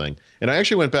used this thing. And I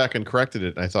actually went back and corrected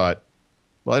it, and I thought,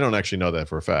 well, I don't actually know that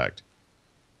for a fact.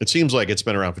 It seems like it's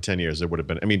been around for 10 years. There would have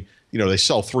been, they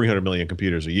sell 300 million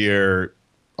computers a year.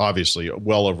 Obviously,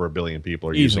 well over 1 billion people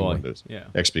are using Windows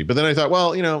XP. But then I thought,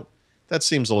 well, that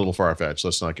seems a little far-fetched.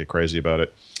 Let's not get crazy about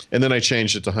it. And then I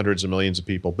changed it to hundreds of millions of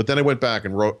people. But then I went back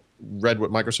and read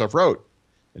what Microsoft wrote.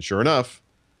 And sure enough,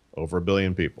 over 1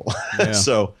 billion people. Yeah.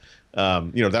 So,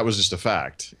 that was just a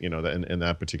fact, in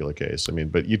that particular case. I mean,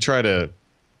 but you try to,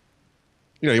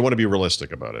 you want to be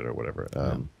realistic about it or whatever.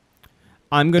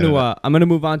 I'm gonna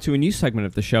move on to a new segment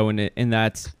of the show, and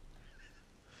that's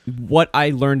what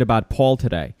I learned about Paul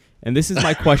today. And this is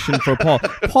my question for Paul.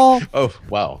 Paul. Oh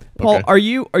wow. Paul, okay. are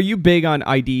you big on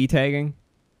IDE tagging?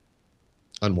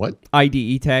 On what?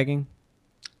 IDE tagging.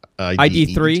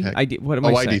 ID3. What am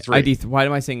I saying? ID3. Why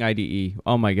am I saying IDE?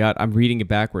 Oh my God, I'm reading it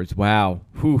backwards. Wow.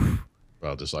 Whew.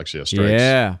 Well, dyslexia strikes.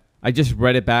 Yeah. I just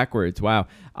read it backwards. Wow.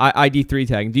 ID3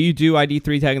 tagging. Do you do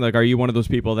ID3 tagging? Like, are you one of those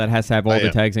people that has to have all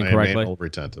the tags in correctly? I am a little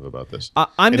retentive about this.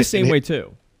 I'm the same way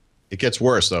too. It gets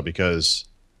worse though because,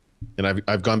 and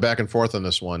I've gone back and forth on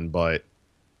this one, but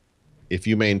if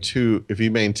you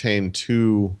maintain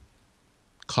two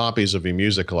copies of your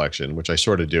music collection, which I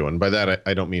sort of do, and by that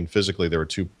I don't mean physically there are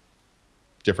two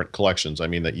different collections. I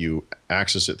mean that you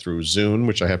access it through Zune,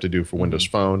 which I have to do for Windows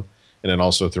Phone, and then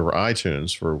also through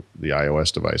iTunes for the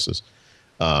iOS devices.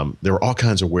 There are all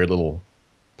kinds of weird little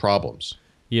problems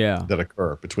that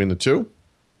occur between the two.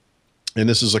 And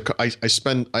this is I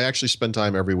actually spend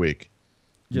time every week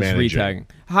just retagging.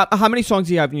 How many songs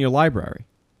do you have in your library?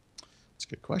 That's a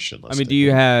good question. I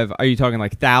mean, are you talking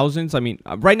like thousands? I mean,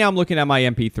 right now I'm looking at my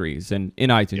MP3s and in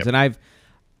iTunes, and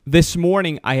this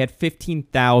morning I had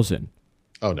 15,000.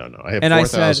 Oh no, I have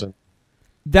 4,000.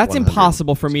 That's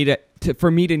impossible for me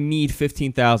to need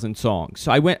 15,000 songs.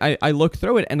 So I looked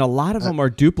through it, and a lot of them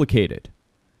are duplicated.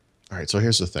 All right, so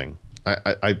here's the thing.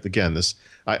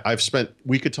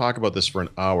 We could talk about this for an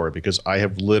hour because I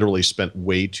have literally spent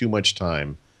way too much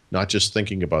time not just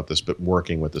thinking about this, but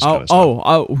working with this kind of stuff.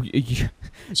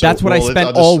 That's what I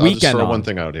spent all weekend on. I'll just throw one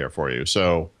thing out here for you.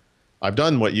 So I've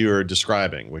done what you're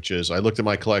describing, which is I looked at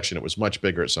my collection. It was much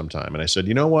bigger at some time. And I said,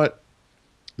 you know what?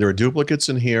 There are duplicates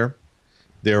in here.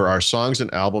 There are songs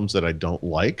and albums that I don't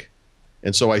like.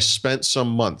 And so I spent some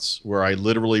months where I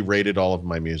literally rated all of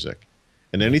my music.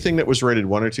 And anything that was rated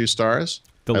 1 or 2 stars,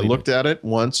 I looked at it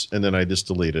once and then I just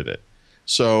deleted it.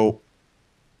 So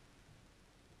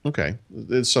Okay,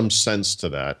 there's some sense to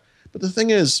that. But the thing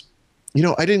is, you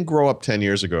know, I didn't grow up 10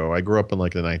 years ago. I grew up in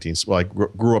like the 19th. Well, I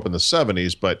grew up in the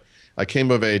 70s, but I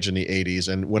came of age in the 80s.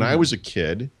 And when I was a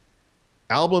kid,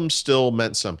 albums still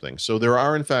meant something. So there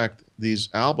are, in fact, these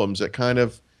albums that kind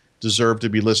of deserve to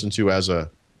be listened to as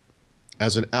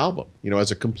an album, you know,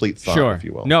 as a complete thought, Sure. if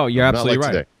you will. No, you're absolutely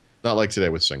right. Today. Not like today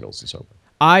with singles and so forth.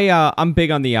 I'm big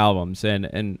on the albums,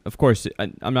 and of course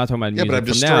I'm not talking about music Yeah, but I've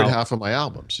from destroyed now. half of my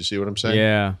albums. You see what I'm saying?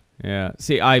 Yeah, yeah.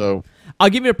 See, So- I'll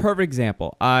give you a perfect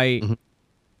example. I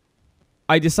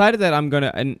decided that I'm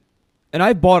gonna and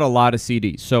I bought a lot of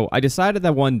CDs. So I decided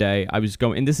that one day I was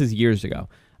going, and this is years ago.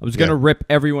 I was gonna rip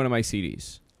every one of my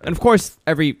CDs, and of course,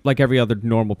 like every other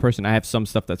normal person, I have some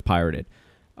stuff that's pirated.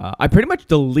 I pretty much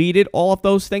deleted all of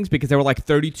those things because they were like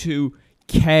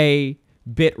 32K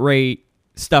bit rate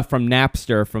stuff from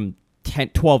Napster from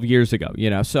 12 years ago, you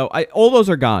know. So all those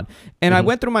are gone. And I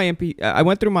went through my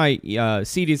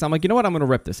CDs. I'm like, you know what? I'm going to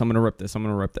rip this. I'm going to rip this. I'm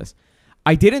going to rip this.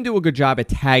 I didn't do a good job at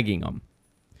tagging them.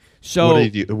 So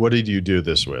what did you do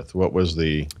this with? What was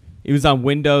the... It was on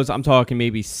Windows. I'm talking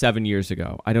maybe 7 years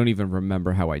ago. I don't even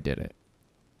remember how I did it.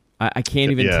 I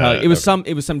can't even tell you. It was some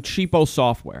cheapo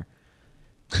software.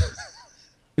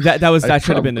 that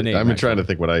should have been the name. I'm trying to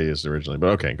think what I used originally, but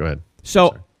okay, go ahead.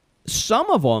 So some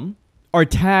of them are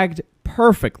tagged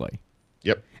perfectly.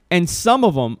 Yep. And some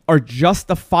of them are just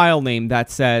the file name that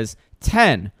says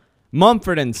 10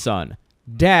 Mumford and Son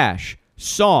dash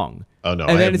song. Oh no,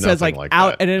 and I then have it says like nothing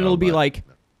out, that. and then it'll be like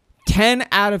 10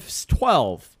 out of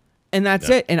 12, and that's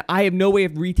it. And I have no way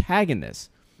of retagging this.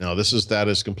 No, that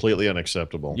is completely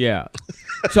unacceptable. Yeah.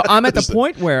 So I'm at the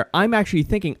point where I'm actually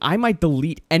thinking I might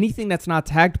delete anything that's not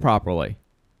tagged properly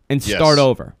and start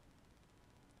over.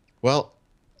 Well,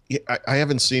 I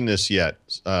haven't seen this yet.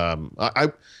 I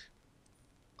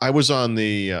was on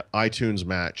the iTunes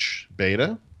Match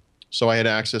beta, so I had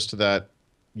access to that,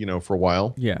 you know, for a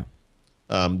while. Yeah.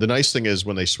 The nice thing is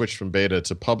when they switched from beta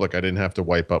to public, I didn't have to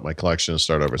wipe out my collection and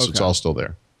start over, so it's all still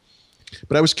there.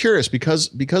 But I was curious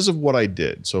because of what I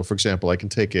did. So, for example, I can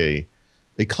take a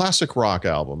classic rock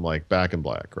album like Back in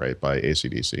Black, right, by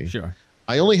AC/DC. Sure.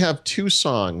 I only have 2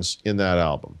 songs in that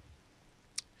album.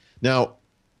 Now,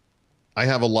 I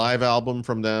have a live album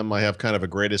from them. I have kind of a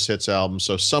greatest hits album.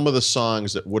 So some of the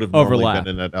songs that would have normally been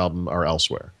in that album are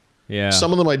elsewhere. Yeah.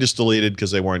 Some of them I just deleted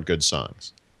because they weren't good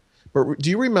songs. But do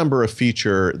you remember a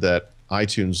feature that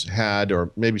iTunes had,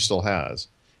 or maybe still has?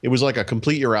 It was like a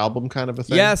complete your album kind of a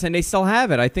thing. Yes, and they still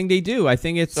have it. I think they do. I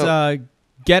think it's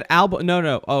get album.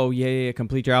 No. Oh, yeah.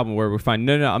 Complete your album where we find.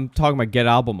 No. I'm talking about get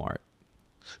album art.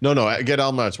 No. Get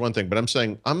album art's one thing, but I'm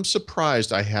saying I'm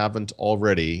surprised I haven't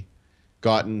already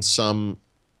gotten some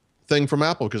thing from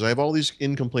Apple, because I have all these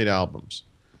incomplete albums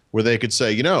where they could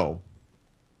say, you know,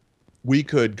 we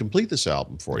could complete this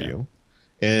album for you,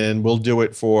 and we'll do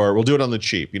it on the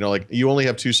cheap. You know, like you only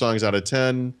have 2 songs out of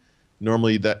 10.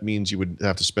 Normally that means you would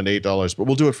have to spend $8, but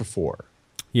we'll do it for 4.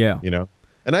 Yeah. You know,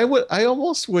 and I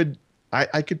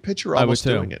could picture almost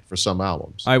doing it for some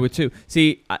albums. I would too.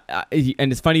 See,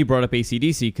 and it's funny you brought up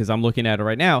AC/DC because I'm looking at it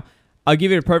right now. I'll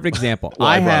give you a perfect example. Well,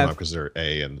 I brought them up because they're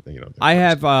A, and you know. I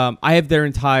have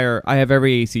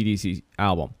every AC/DC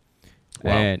album.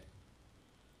 Wow. And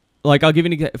like I'll give you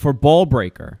an example for Ball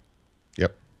Breaker.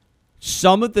 Yep.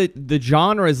 Some of the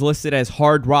genre is listed as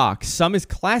hard rock, some is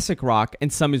classic rock,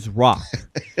 and some is rock.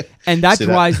 And that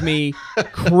drives me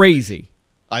crazy.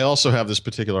 I also have this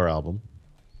particular album.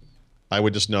 I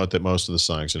would just note that most of the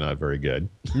songs are not very good.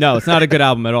 No, it's not a good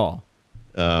album at all.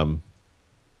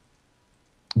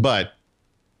 But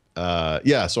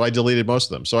yeah, so I deleted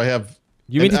most of them. So I have.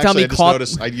 You mean to tell me?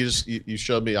 You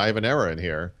showed me. I have an error in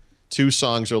here. 2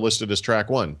 songs are listed as track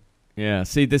 1. Yeah.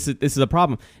 See, this is a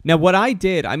problem. Now, what I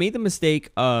did, I made the mistake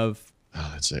of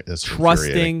that's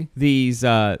trusting these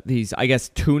I guess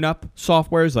tune-up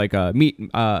softwares like I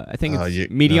think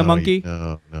it's Media Monkey.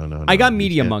 No. I got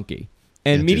Media Monkey,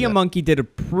 and Media Monkey did a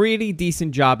pretty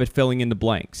decent job at filling in the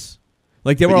blanks.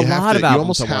 Like there were a lot of albums. You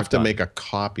almost have to make a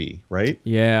copy, right?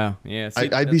 Yeah. See,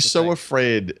 I'd be so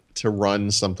afraid to run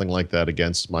something like that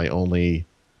against my only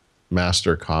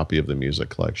master copy of the music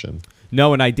collection.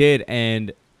 No, and I did,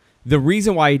 and the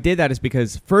reason why I did that is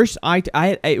because first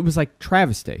it was like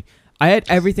travesty. I had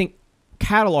everything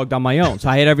cataloged on my own, so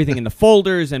I had everything in the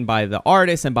folders and by the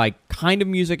artist and by kind of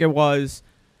music it was.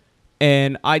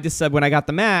 And I just said when I got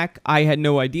the Mac, I had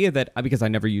no idea that, because I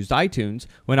never used iTunes,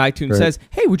 when iTunes says,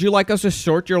 hey, would you like us to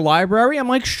sort your library? I'm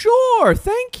like, sure,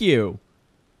 thank you.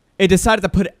 It decided to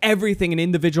put everything in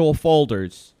individual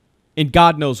folders in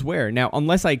God knows where. Now,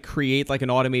 unless I create like an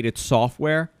automated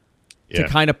software to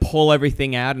kind of pull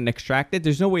everything out and extract it,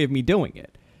 there's no way of me doing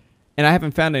it. and I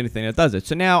haven't found anything that does it.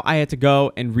 So now I had to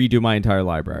go and redo my entire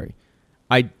library.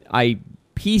 I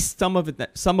pieced some of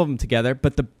them together,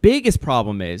 but the biggest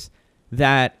problem is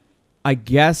that I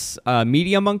guess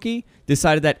Media Monkey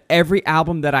decided that every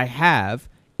album that I have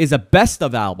is a best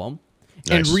of album,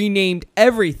 and renamed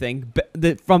everything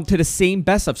to the same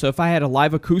best of. So if I had a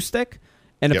live acoustic,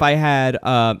 and if I had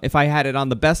it on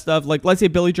the best of, like let's say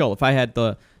Billy Joel, if I had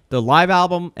the live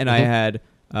album and I had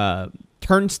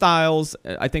Turnstiles,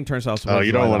 I think Turnstiles. Oh,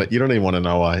 you don't even want to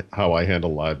know how I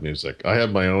handle live music. I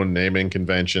have my own naming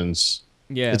conventions.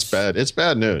 Yeah, it's bad. It's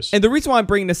bad news. And the reason why I'm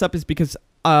bringing this up is because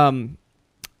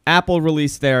Apple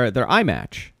released their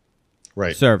iMatch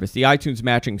service, the iTunes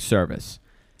matching service.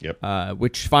 Yep.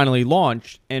 Which finally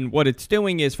launched, and what it's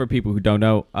doing is, for people who don't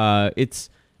know,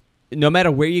 it's no matter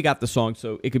where you got the song.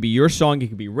 So it could be your song, it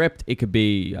could be ripped, it could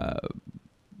be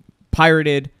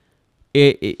pirated.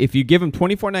 If you give them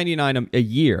 $24.99 a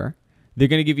year, they're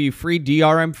going to give you free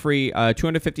DRM-free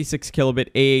 256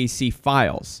 kilobit AAC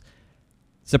files.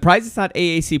 Surprised it's not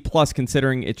AAC Plus,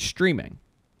 considering it's streaming.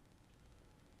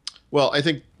 Well, I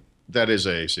think that is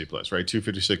AAC Plus, right?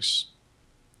 256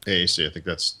 AAC. I think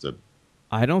that's the...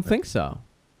 I don't think so.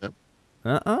 Yep.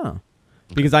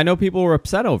 Because I know people were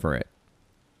upset over it.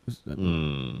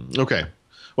 Okay.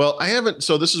 Well, I haven't...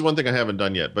 So this is one thing I haven't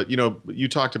done yet. But, you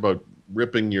talked about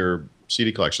ripping your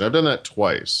CD collection. I've done that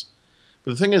twice.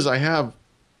 But the thing is, I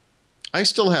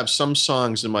still have some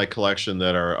songs in my collection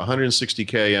that are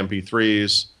 160K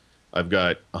MP3s. I've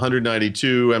got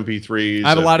 192 MP3s. I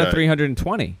have a lot of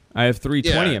 320. I have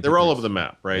 320 MP3s. They're all over the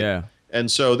map, right? Yeah. And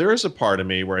so there is a part of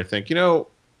me where I think,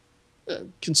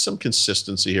 some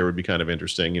consistency here would be kind of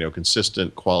interesting,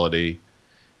 consistent quality.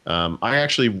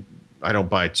 I don't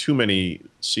buy too many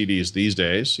CDs these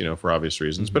days, for obvious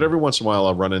reasons. But every once in a while,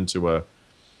 I'll run into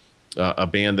a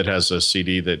band that has a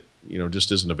CD that,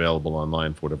 just isn't available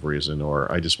online for whatever reason,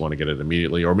 or I just want to get it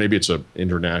immediately, or maybe it's an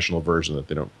international version that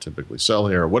they don't typically sell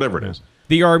here, or whatever it is.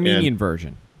 The Armenian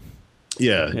version.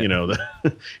 Yeah,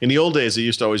 in the old days, it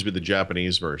used to always be the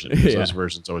Japanese version, because those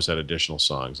versions always had additional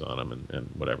songs on them and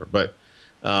whatever. But,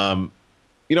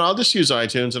 I'll just use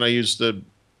iTunes, and I use the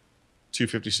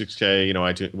 256K,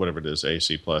 iTunes, whatever it is,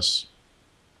 AC Plus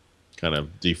kind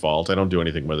of default. I don't do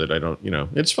anything with it. I don't,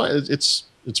 it's fine. It's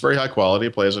very high quality.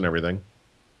 It plays on everything.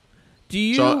 Do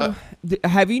you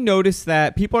have you noticed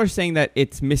that people are saying that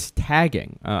it's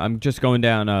mistagging? I'm just going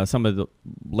down some of the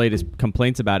latest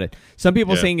complaints about it. Some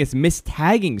people are saying it's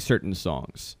mistagging certain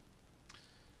songs,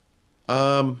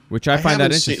 which I find that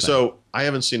interesting. So I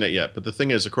haven't seen it yet, but the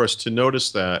thing is, of course, to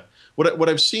notice that what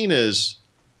I've seen is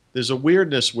there's a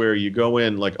weirdness where you go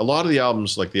in, like a lot of the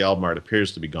albums, like the album art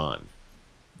appears to be gone,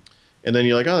 and then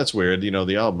you're like, oh, that's weird,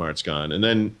 the album art's gone, and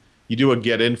then you do a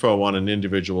get info on an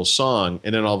individual song,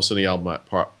 and then all of a sudden the album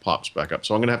art pops back up.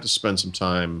 So I'm gonna have to spend some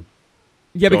time.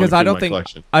 Yeah, because I don't think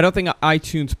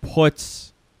iTunes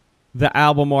puts the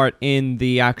album art in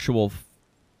the actual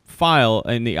file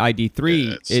in the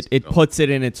ID3. Yeah, it puts it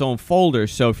in its own folder.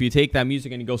 So if you take that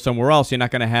music and you go somewhere else, you're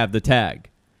not gonna have the tag.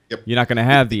 Yep. You're not gonna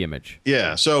have the image.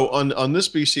 Yeah. So on this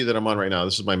BC that I'm on right now,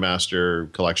 this is my master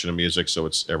collection of music, so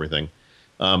it's everything.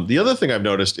 The other thing I've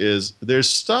noticed is there's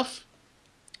stuff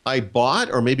I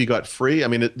bought or maybe got free. I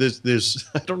mean, there's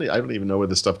I don't even know where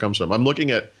this stuff comes from.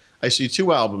 I see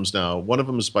two albums now. One of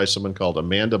them is by someone called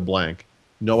Amanda Blank.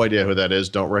 No idea who that is.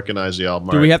 Don't recognize the album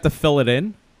art. Do we have to fill it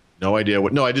in? No idea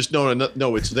what. No, I just know.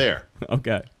 No, it's there.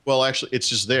 Okay. Well, actually, it's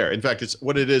just there. In fact, it's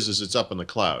it's up in the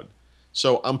cloud.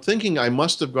 So I'm thinking I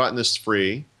must have gotten this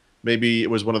free. Maybe it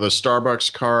was one of those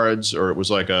Starbucks cards, or it was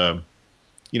like a,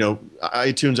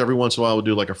 iTunes every once in a while will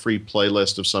do like a free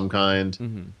playlist of some kind.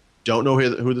 Mm-hmm. Don't know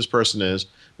who this person is,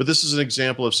 but this is an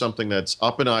example of something that's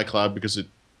up in iCloud because it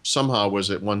somehow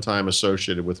was at one time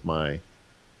associated with my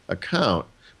account.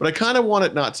 But I kind of want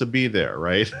it not to be there,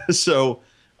 right? So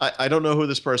I don't know who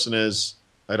this person is.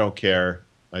 I don't care.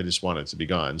 I just want it to be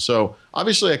gone. So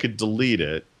obviously I could delete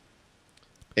it.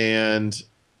 And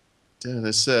then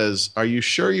it says, are you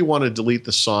sure you want to delete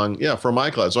the song? Yeah, from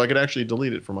iCloud. So I could actually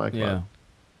delete it from iCloud. Yeah.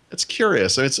 It's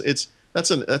curious.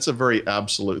 That's a very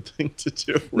absolute thing to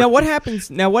do. Right? Now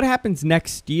what happens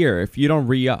next year if you don't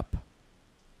re-up?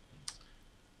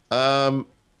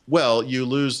 Well, you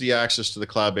lose the access to the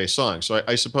cloud-based songs. So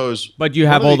I suppose. But you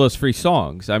have all those free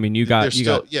songs. I mean, they're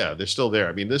still there.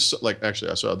 I mean, this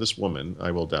actually I saw this woman.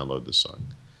 I will download this song.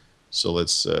 So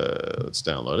let's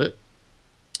download it,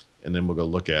 and then we'll go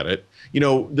look at it.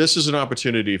 This is an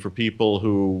opportunity for people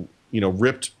who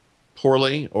ripped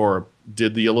poorly or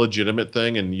did the illegitimate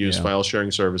thing and used file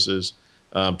sharing services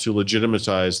to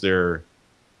legitimatize their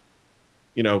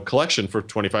collection for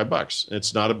 $25.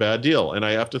 It's not a bad deal. And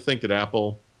I have to think that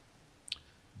Apple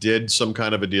did some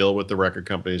kind of a deal with the record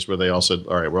companies where they all said,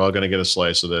 all right, we're all going to get a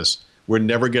slice of this. We're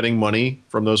never getting money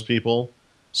from those people,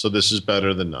 so this is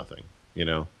better than nothing, you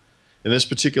know? And this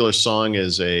particular song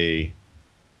is I'm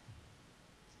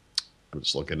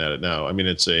just looking at it now. I mean,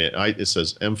 it says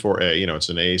M4A, you know, it's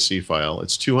an AAC file.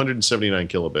 It's 279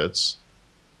 kilobits.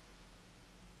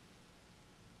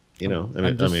 You know,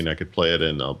 I mean, I could play it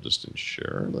I'll just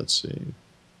ensure. Let's see.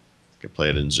 I could play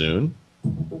it in Zune.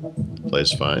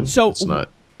 Plays fine. So it's not.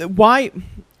 Why?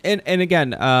 And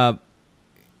again,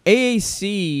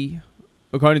 AAC,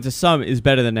 according to some, is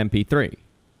better than MP3.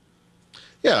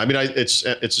 Yeah, I mean, it's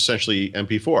essentially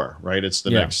MP4, right? It's the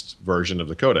next version of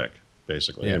the codec,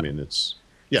 basically. Yeah. I mean, it's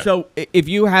So if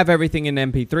you have everything in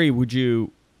MP3,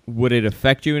 would it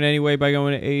affect you in any way by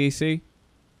going to AAC,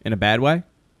 in a bad way?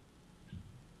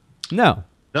 No.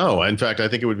 No, in fact, I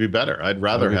think it would be better. I'd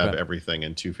rather have everything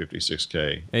in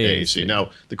 256K AAC.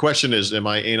 Now, the question is, am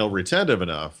I anal retentive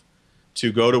enough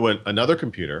to go to another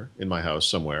computer in my house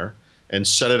somewhere and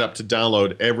set it up to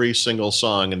download every single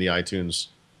song in the iTunes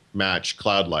Match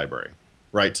cloud library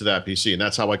right to that PC? And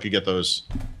that's how I could get those.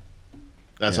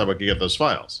 That's how I could get those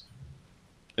files.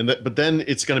 But then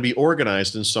it's going to be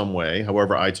organized in some way,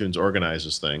 however iTunes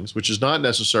organizes things, which is not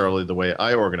necessarily the way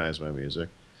I organize my music.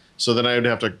 So then I would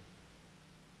have to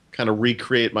kind of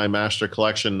recreate my master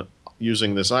collection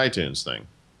using this iTunes thing.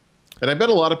 And I bet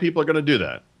a lot of people are going to do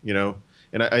that, you know.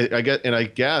 And I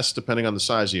guess depending on the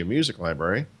size of your music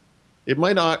library, it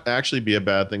might not actually be a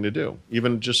bad thing to do,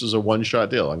 even just as a one-shot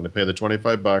deal. I'm going to pay the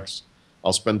 $25.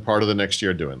 I'll spend part of the next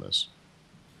year doing this.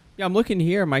 Yeah, I'm looking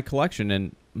here at my collection,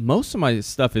 and most of my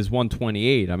stuff is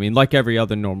 128. I mean, like every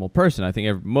other normal person, I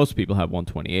think most people have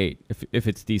 128 if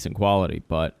it's decent quality.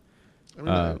 But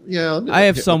I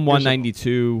have some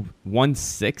 192,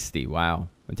 160. Wow,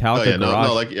 Metallica.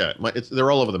 Oh yeah, Garage. they're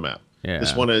all over the map. Yeah.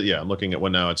 This one is I'm looking at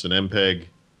one now. It's an MPEG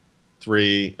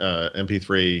 3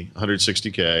 MP3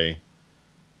 160K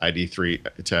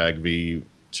ID3 tag V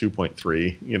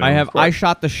 2.3. You know, I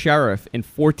shot the sheriff in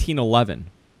 1411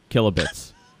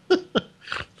 kilobits.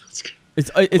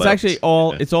 It's actually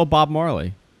all it's all Bob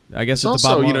Marley. I guess it's also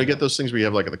Bob Marley. You know, you get those things where you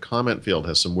have like the comment field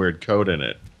has some weird code in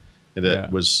it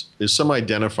that is some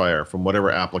identifier from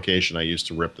whatever application I used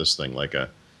to rip this thing. Like could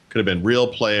have been Real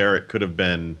Player, it could have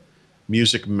been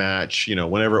Music Match. You know,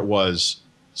 whenever it was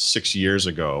 6 years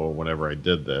ago, or whenever I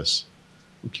did this.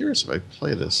 I'm curious if I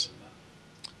play this.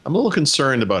 I'm a little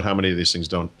concerned about how many of these things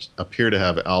don't appear to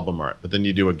have album art, but then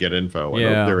you do a get info, and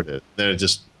there it is. Then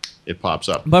it pops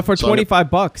up. But for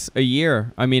 $25 a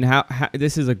year, I mean, how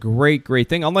this is a great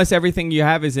thing. Unless everything you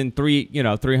have is in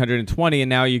 320, and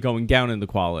now you're going down in the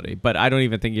quality. But I don't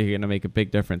even think you're going to make a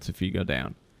big difference if you go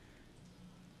down.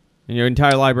 And your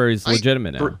entire library is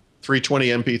legitimate now. 320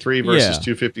 MP3 versus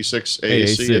 256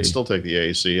 AAC. I'd still take the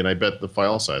AAC, and I bet the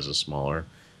file size is smaller.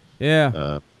 Yeah.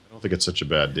 I don't think it's such a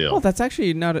bad deal. Well, that's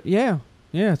actually not. Yeah.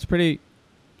 It's a pretty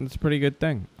good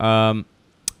thing.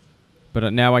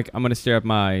 But now I'm going to stare at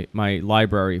my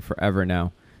library forever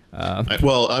now.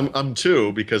 I'm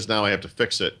too, because now I have to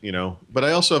fix it, you know. But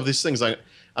I also have these things.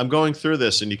 I'm going through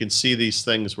this, and you can see these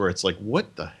things where it's like,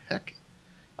 what the heck?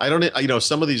 I don't, you know,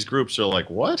 some of these groups are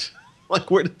like, what? Like,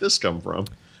 where did this come from?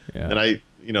 Yeah.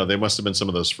 And they must have been some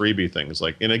of those freebie things.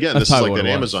 Like, and again, this is like that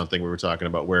Amazon thing we were talking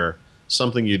about, where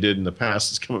something you did in the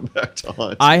past is coming back to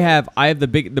haunt. I have the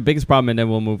biggest problem, and then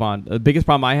we'll move on. The biggest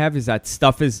problem I have is that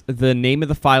the name of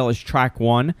the file is track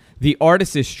 1, the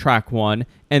artist is track 1,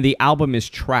 and the album is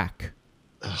track.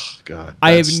 Oh God!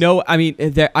 I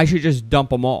should just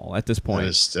dump them all at this point.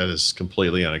 That is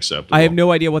completely unacceptable. I have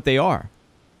no idea what they are.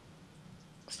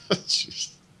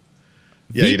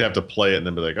 Yeah, you'd have to play it and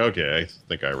then be like, okay, I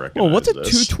think I recognize. Well, what's a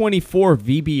this. 224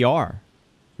 VBR?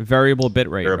 Variable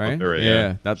bitrate, right? Bitrate,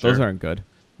 yeah. Those aren't good.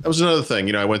 That was another thing.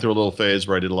 You know, I went through a little phase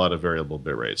where I did a lot of variable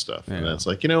bitrate stuff. Yeah. And it's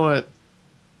like, you know what?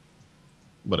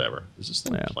 Whatever. Is this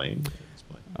thing playing?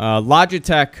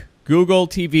 Logitech, Google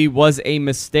TV was a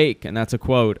mistake, and that's a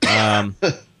quote. I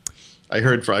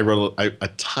wrote a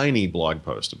tiny blog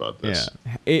post about this.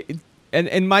 Yeah.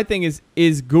 And my thing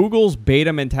is Google's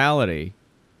beta mentality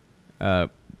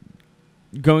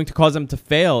going to cause them to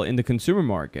fail in the consumer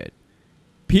market?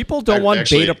 People don't want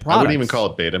beta products. I wouldn't even call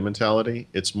it beta mentality.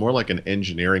 It's more like an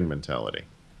engineering mentality.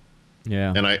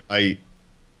 Yeah. And I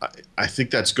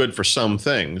think that's good for some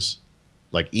things,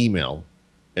 like email,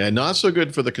 and not so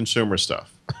good for the consumer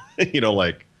stuff. You know,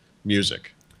 like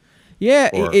music. Yeah,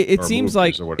 it seems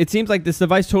like this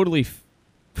device totally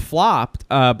flopped.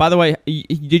 By the way,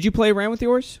 did you play around with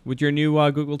yours, with your new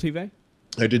Google TV?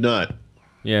 I did not.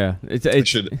 Yeah, I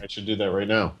should do that right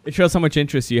now. It shows how much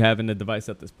interest you have in the device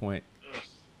at this point.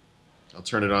 I'll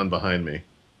turn it on behind me.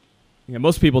 Yeah,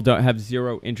 most people don't have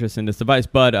zero interest in this device,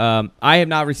 but I have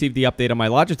not received the update on my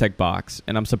Logitech box,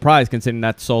 and I'm surprised considering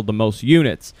that sold the most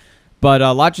units. But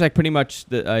Logitech pretty much,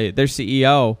 their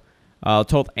CEO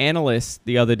told analysts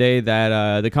the other day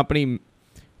that the company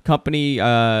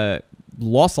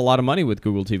lost a lot of money with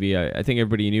Google TV. I think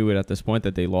everybody knew it at this point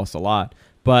that they lost a lot,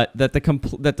 but that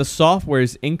the software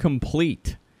is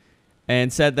incomplete,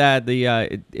 and said that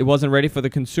it wasn't ready for the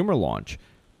consumer launch.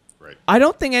 Right. I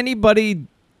don't think anybody.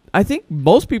 I think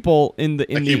most people I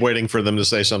keep waiting for them to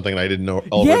say something I didn't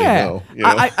already know. You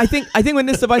know? I think when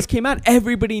this device came out,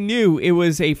 everybody knew it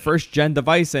was a first gen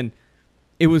device, and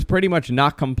it was pretty much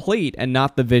not complete and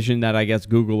not the vision that I guess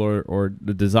Google or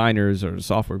the designers or the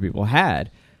software people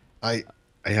had. I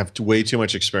have way too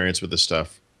much experience with this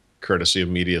stuff, courtesy of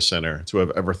Media Center, to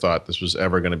have ever thought this was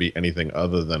ever going to be anything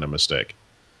other than a mistake.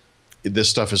 This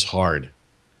stuff is hard.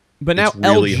 But now it's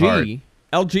really hard.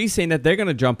 LG's saying that they're going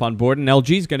to jump on board, and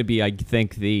LG's going to be, I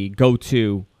think, the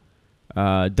go-to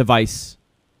device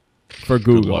for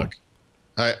Google. Good luck.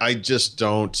 I just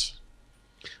don't.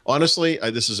 Honestly,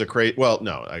 this is a great. Well,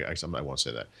 no, I won't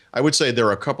say that. I would say there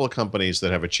are a couple of companies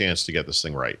that have a chance to get this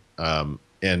thing right,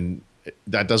 and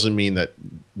that doesn't mean that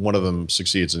one of them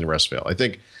succeeds and the rest fail. I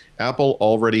think Apple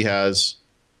already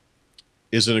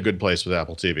is in a good place with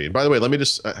Apple TV. And by the way, let me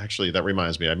just actually, that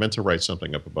reminds me, I meant to write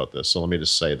something up about this, so let me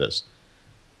just say this.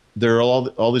 There are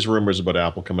all these rumors about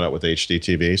Apple coming out with HD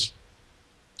TVs.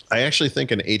 I actually think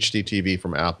an HD TV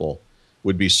from Apple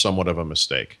would be somewhat of a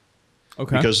mistake.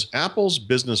 Okay. Because Apple's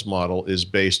business model is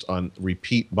based on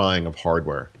repeat buying of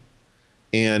hardware.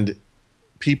 And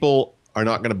people are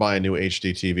not going to buy a new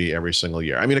HD TV every single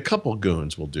year. I mean, a couple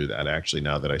goons will do that, actually,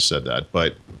 now that I said that.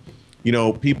 But, you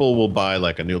know, people will buy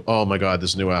like a new, oh my God,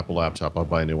 this new Apple laptop, I'll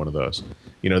buy a new one of those.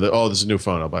 You know, oh, this is a new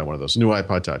phone, I'll buy one of those. New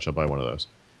iPod Touch, I'll buy one of those.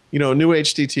 You know, new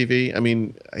HD TV, I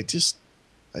mean, it just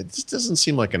doesn't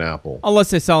seem like an Apple.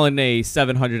 Unless they're selling a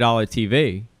 $700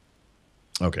 TV.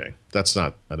 Okay, that's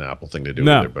not an Apple thing to do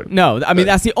either. But no, I mean,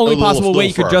 that's the only possible way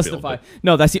you could justify.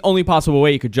 No, that's the only possible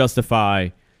way you could justify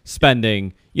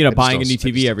spending, you know, buying a new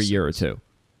TV every year or two.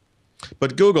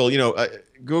 But Google, you know,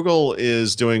 Google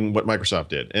is doing what Microsoft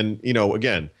did. And, you know,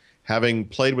 again, having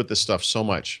played with this stuff so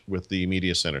much with the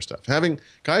Media Center stuff, having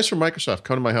guys from Microsoft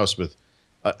come to my house with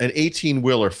an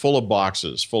 18-wheeler full of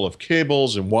boxes, full of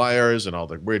cables and wires and all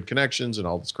the weird connections and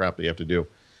all this crap that you have to do,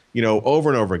 you know, over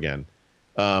and over again.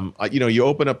 You know, you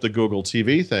open up the Google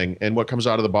TV thing, and what comes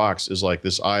out of the box is like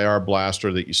this IR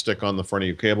blaster that you stick on the front of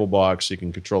your cable box. So you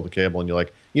can control the cable, and you're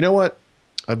like, you know what?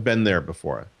 I've been there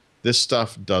before. This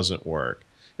stuff doesn't work.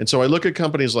 And so I look at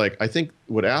companies like, I think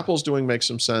what Apple's doing makes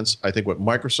some sense. I think what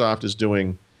Microsoft is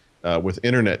doing with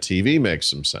Internet TV makes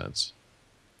some sense.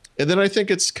 And then I think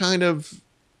it's kind of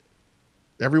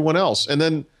everyone else. And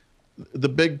then the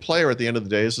big player at the end of the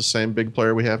day is the same big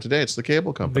player we have today. It's the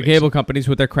cable companies. The cable companies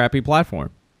with their crappy platform.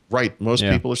 Right. Most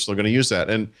people are still going to use that.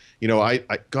 And, you know,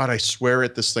 God, I swear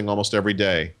at this thing almost every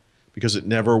day because it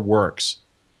never works.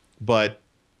 But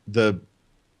the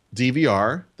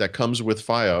DVR that comes with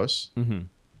Fios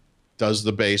does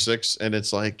the basics. And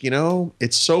it's like, you know,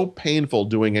 it's so painful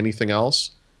doing anything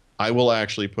else. I will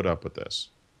actually put up with this.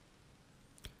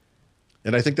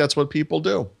 And I think that's what people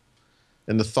do.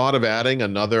 And the thought of adding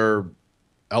another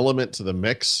element to the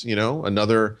mix, you know,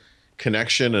 another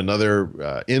connection,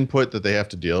 another input that they have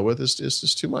to deal with is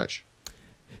just too much.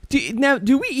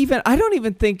 Do we even, I don't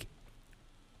even think,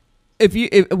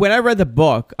 when I read the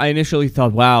book, I initially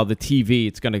thought, wow, the TV,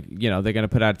 it's going to, you know, they're going to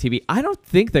put out a TV. I don't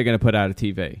think they're going to put out a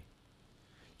TV.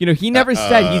 You know, he never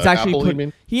said he's actually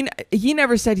Apple, he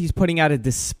never said he's putting out a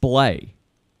display.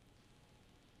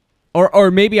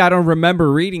 Or maybe I don't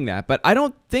remember reading that, but I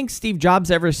don't think Steve Jobs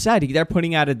ever said they're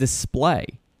putting out a display.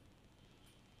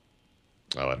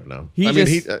 Oh, I don't know.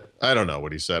 I don't know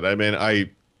what he said. I mean, I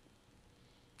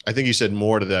think he said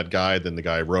more to that guy than the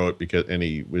guy wrote and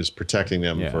he was protecting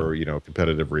them for, you know,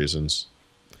 competitive reasons.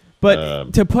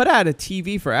 But to put out a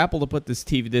TV for Apple, to put this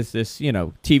TV, this you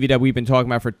know, TV that we've been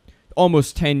talking about for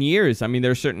almost 10 years. I mean,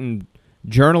 there are certain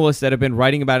journalists that have been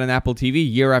writing about an Apple TV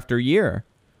year after year,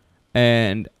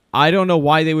 and I don't know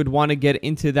why they would want to get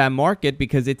into that market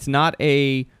because it's not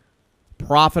a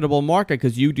profitable market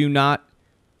because you do not.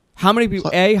 How many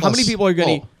people? How many people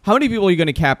are going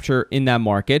to capture in that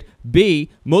market? B,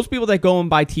 most people that go and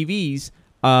buy TVs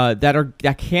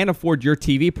that can't afford your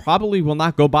TV probably will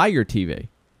not go buy your TV.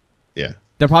 Yeah,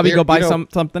 they'll probably go buy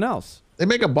something else. They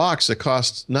make a box that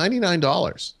costs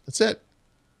 $99. That's it. It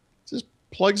just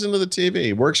plugs into the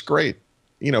TV. Works great,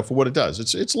 you know, for what it does.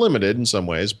 It's limited in some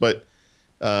ways, but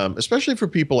especially for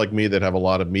people like me that have a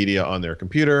lot of media on their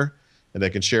computer and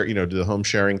they can share, you know, do the home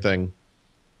sharing thing.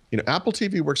 Apple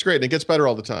TV works great, and it gets better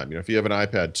all the time. If you have an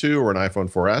iPad 2 or an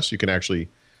iPhone 4S, you can actually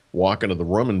walk into the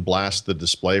room and blast the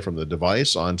display from the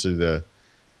device onto the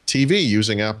TV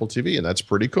using Apple TV, and that's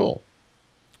pretty cool.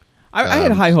 I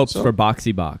had high hopes for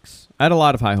Boxy Box. I had a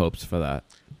lot of high hopes for that.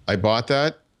 I bought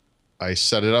that. I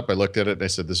set it up. I looked at it, and I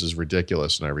said, this is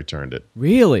ridiculous, and I returned it.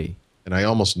 Really? And I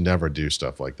almost never do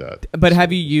stuff like that. But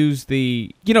have you used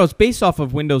the... it's based off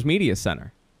of Windows Media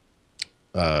Center.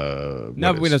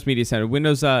 Not Windows Media Center.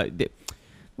 Windows...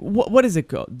 what is it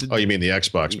called? You mean the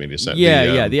Xbox Media Center?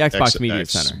 Yeah, the Xbox Media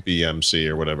Center. BMC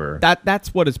or whatever.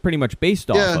 That's what it's pretty much based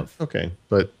off of. Okay,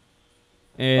 but...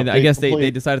 And I guess they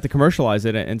decided to commercialize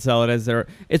it and sell it as their...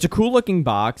 It's a cool-looking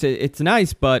box. It's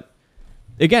nice, but,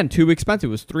 again, too expensive.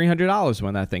 It was $300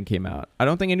 when that thing came out. I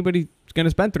don't think anybody's going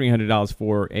to spend $300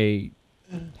 for a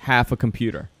half a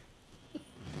computer.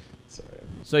 Sorry.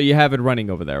 So you have it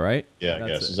running over there, right? Yeah, I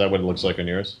guess. Is that what it looks like on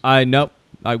yours? Nope,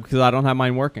 because I don't have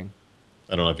mine working.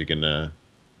 I don't know if you can... I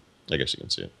guess you can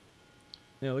see it.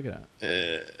 Yeah, look at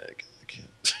that. I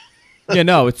can't. Yeah,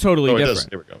 no, it's totally different. Does.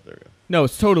 Here we go. There we go. No,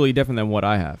 it's totally different than what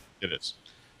I have. It is.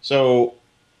 So,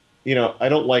 I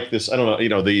don't like this. I don't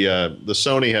know. The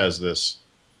Sony has this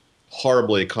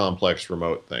horribly complex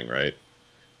remote thing, right?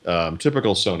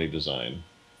 Typical Sony design.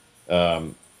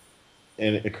 And,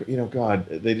 God,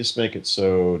 they just make it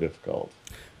so difficult.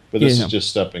 But this is just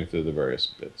stepping through the various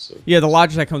bits. The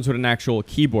Logitech comes with an actual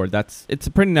keyboard. It's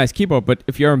a pretty nice keyboard, but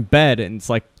if you're in bed and it's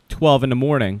like 12 in the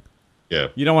morning,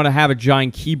 you don't want to have a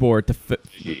giant keyboard to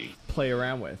play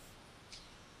around with.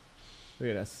 Look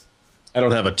at this. I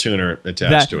don't have a tuner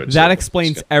attached to it. That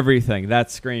explains everything. That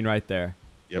screen right there.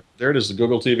 Yep. There it is, the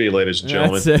Google TV, ladies and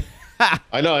gentlemen. That's it.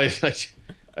 I know.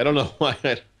 I don't know why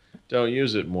I don't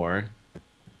use it more.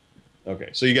 Okay,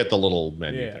 so you get the little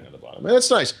menu thing on the bottom. And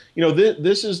that's nice.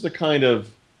 This is the kind of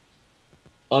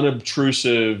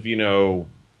unobtrusive,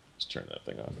 let's turn that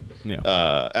thing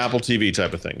off. Apple TV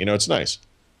type of thing. It's nice.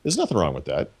 There's nothing wrong with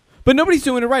that. But nobody's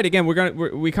doing it right. Again,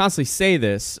 we constantly say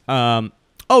this.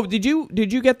 Did you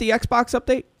get the Xbox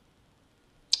update?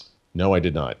 No, I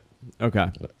did not. Okay.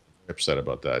 I'm upset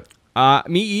about that.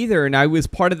 Me either. And I was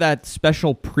part of that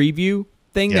special preview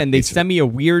thing, and they sent me a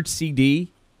weird CD.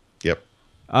 Yep.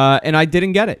 And I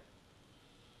didn't get it.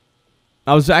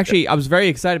 I was very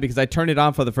excited because I turned it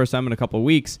on for the first time in a couple of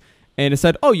weeks, and it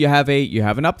said, "Oh, you have an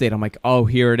update." I'm like, "Oh,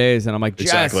 here it is," and I'm like,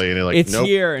 "Exactly." And you're like, it's nope.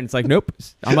 here, and it's like, "Nope."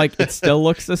 I'm like, "It still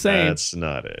looks the same." That's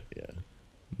not it. Yeah.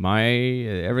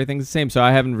 Everything's the same, so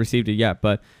I haven't received it yet,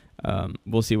 but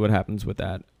we'll see what happens with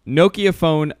that. Nokia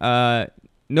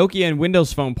and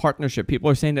Windows Phone partnership. People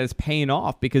are saying that it's paying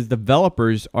off because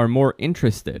developers are more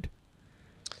interested.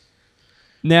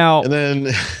 Now, and then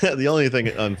the only thing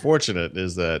unfortunate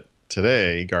is that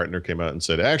today Gartner came out and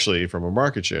said, actually, from a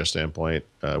market share standpoint,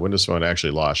 Windows Phone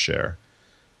actually lost share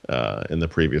in the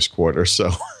previous quarter.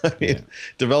 So, I mean,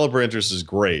 developer interest is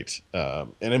great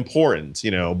and important,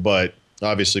 but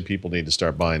obviously people need to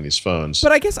start buying these phones.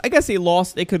 But I guess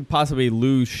they could possibly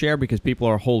lose share because people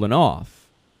are holding off.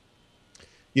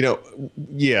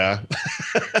 Yeah.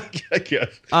 I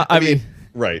guess. I mean,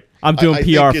 right. I'm doing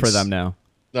PR for them now.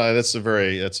 No, that's a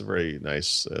very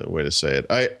nice way to say it.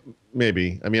 I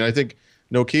think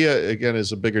Nokia again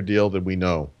is a bigger deal than we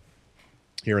know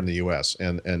here in the U.S.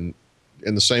 and in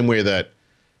the same way that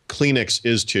Kleenex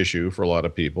is tissue for a lot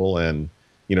of people, and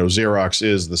Xerox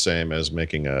is the same as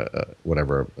making I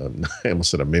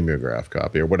almost said a mimeograph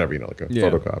copy or whatever, like a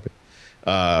photocopy.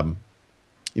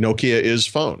 Nokia is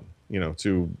phone,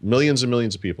 to millions and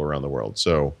millions of people around the world.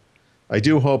 So I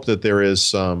do hope that there is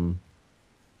some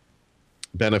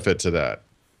benefit to that,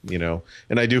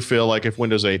 and I do feel like if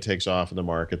Windows 8 takes off in the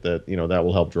market, that that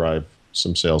will help drive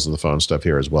some sales of the phone stuff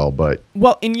here as well. But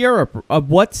in Europe,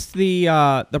 what's the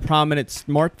prominent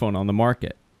smartphone on the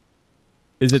market?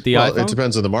 Is it the iPhone? It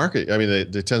depends on the market. I mean,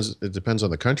 it depends on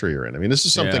the country you're in. I mean, this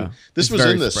is something. This was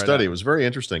in this study. It was very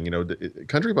interesting.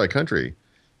 Country by country,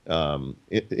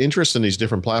 interest in these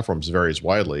different platforms varies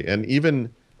widely, and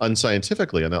even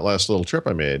unscientifically. On that last little trip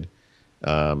I made,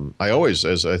 I always,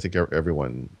 as I think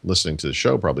everyone listening to the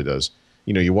show probably does,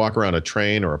 you walk around a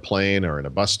train or a plane or in a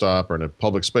bus stop or in a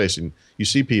public space, and you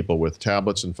see people with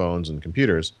tablets and phones and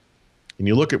computers, and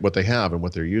you look at what they have and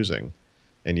what they're using,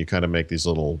 and you kind of make these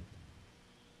little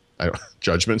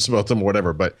judgments about them or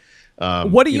whatever. But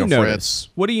what do you notice?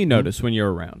 What do you notice when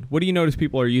you're around? What do you notice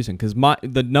people are using? Because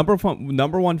the number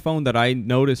one phone that I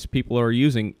notice people are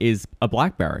using is a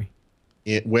BlackBerry.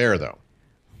 Where though?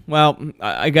 Well,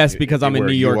 I guess because I'm in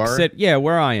New York City. Yeah,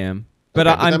 where I am. But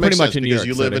okay, I'm pretty much in New York City.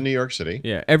 Because you live in New York City.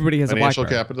 Yeah, everybody has a BlackBerry. Financial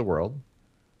capital of the world.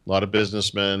 A lot of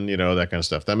businessmen, that kind of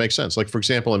stuff. That makes sense. Like, for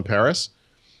example, in Paris,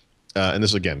 and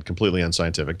this is, again, completely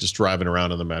unscientific, just driving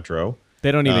around in the metro.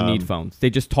 They don't even need phones. They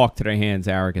just talk to their hands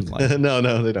arrogantly.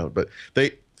 No, they don't. But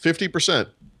 50%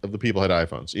 of the people had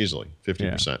iPhones, easily,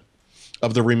 50%. Yeah.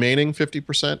 Of the remaining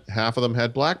 50%, half of them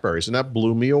had BlackBerries, and that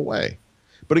blew me away.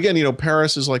 But again,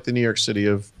 Paris is like the New York City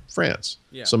of France.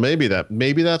 Yeah. So maybe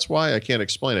that's why. I can't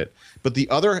explain it. But the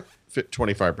other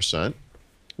 25%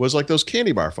 was like those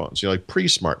candy bar phones, like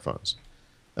pre-smartphones,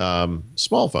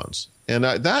 small phones. And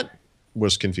that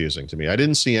was confusing to me. I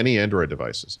didn't see any Android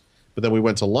devices. But then we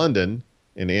went to London,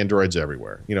 and Android's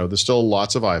everywhere. There's still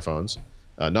lots of iPhones,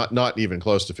 not even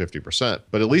close to 50%,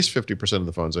 but at least 50% of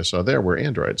the phones I saw there were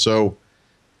Android. So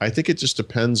I think it just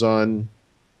depends on.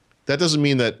 That doesn't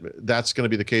mean that that's going to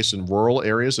be the case in rural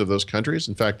areas of those countries.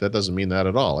 In fact, that doesn't mean that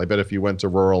at all. I bet if you went to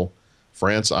rural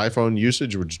France, iPhone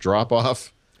usage would drop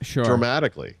off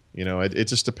dramatically. It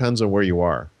just depends on where you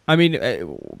are. I mean,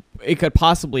 it could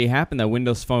possibly happen that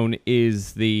Windows Phone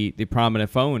is the prominent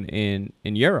phone in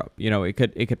Europe.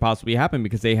 It could possibly happen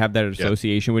because they have that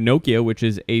association with Nokia, which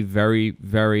is a very,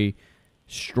 very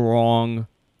strong.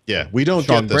 Yeah, we don't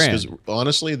get this because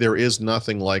honestly, there is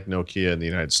nothing like Nokia in the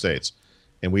United States.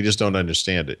 And we just don't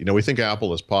understand it. We think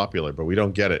Apple is popular, but we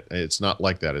don't get it. It's not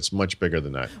like that. It's much bigger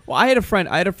than that. Well, I had a friend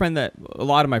that a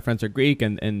lot of my friends are Greek,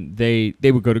 and they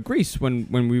would go to Greece when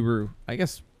we were, I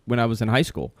guess, when I was in high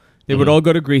school. They would all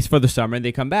go to Greece for the summer, and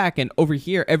they come back. And over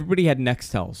here, everybody had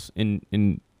Nextels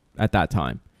in at that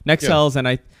time. Nextels, and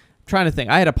I'm trying to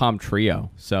think. I had a Palm Trio,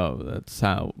 so that's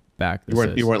how back this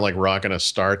is. You weren't like rocking a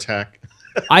StarTAC.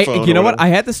 You know what? I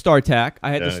had the StarTAC.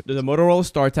 I had the Motorola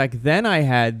StarTAC. Then I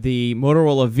had the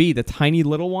Motorola V, the tiny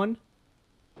little one.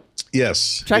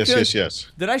 Yes. Yes.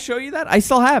 Did I show you that? I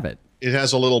still have it. It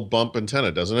has a little bump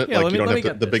antenna, doesn't it? Yeah, like you don't have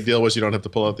to, the big deal was you don't have to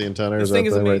pull out the antenna. This thing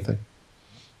is amazing. Right thing?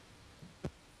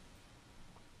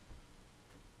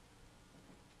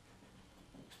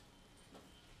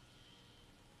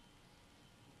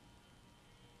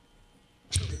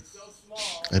 It's so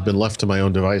small. I've been left to my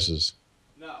own devices.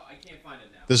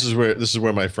 This is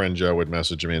where my friend Joe would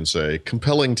message me and say,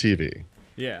 compelling TV.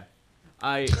 Yeah.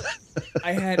 I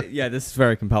had, this is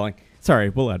very compelling. Sorry,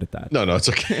 we'll edit that. No, it's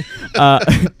okay.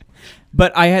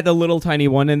 But I had the little tiny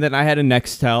one, and then I had a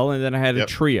Nextel, and then I had a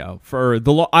Trio for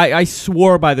the. I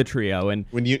swore by the Trio, and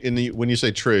when you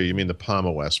say Trio, you mean the Palm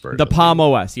OS version. The Palm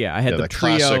OS, yeah. I had the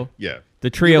Trio. Classic, the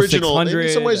Trio the original, 600.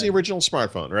 In some ways, the original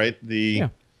smartphone, right? The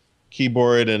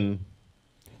keyboard and.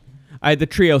 I had the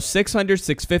Trio 600,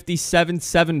 650,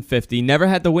 750. Never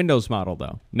had the Windows model,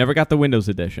 though. Never got the Windows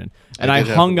edition. And I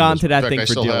hung on to that thing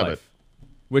for dear life.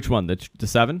 Which one? The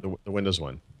 7? The Windows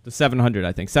one. The 700,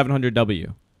 I think.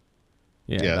 700W.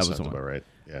 Yeah, that was the one. About right.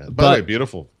 Yeah. By the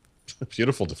way,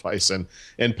 beautiful device.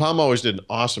 And Palm always did an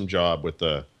awesome job with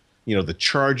the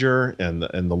charger and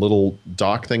the little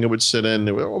dock thing it would sit in.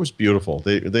 It was always beautiful.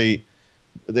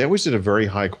 They always did a very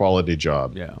high quality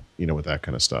job, with that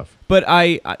kind of stuff. But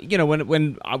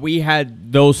when we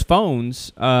had those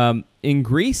phones in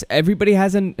Greece, everybody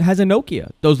has a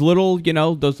Nokia. Those little,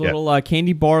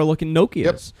 candy bar looking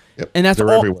Nokias. Yep. And that's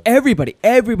all. Everybody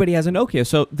has a Nokia.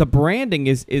 So the branding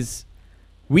is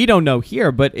we don't know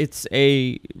here, but it's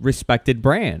a respected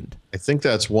brand. I think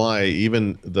that's why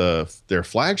even their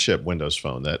flagship Windows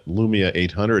phone, that Lumia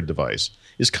 800 device,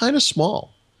 is kind of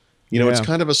small. It's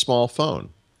kind of a small phone.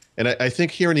 And I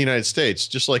think here in the United States,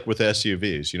 just like with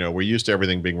SUVs, we're used to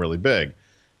everything being really big.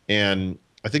 And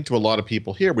I think to a lot of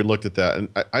people here, we looked at that, and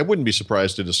I wouldn't be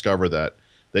surprised to discover that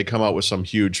they come out with some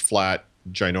huge, flat,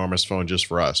 ginormous phone just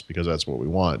for us because that's what we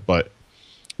want. But,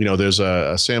 there's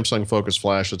a Samsung Focus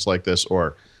Flash that's like this,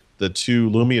 or the two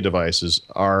Lumia devices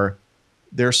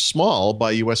they're small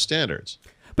by U.S. standards.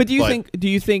 But do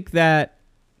you think that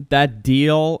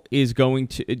deal is going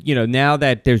to, now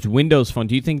that there's Windows Phone,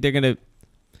 do you think they're going to,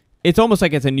 it's almost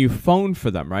like it's a new phone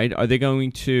for them, right? Are they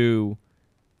going to?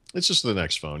 It's just the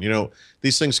next phone.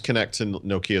 These things connect to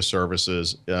Nokia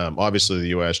services. Obviously, the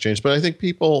U.S. changed, but I think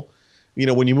people,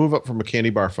 when you move up from a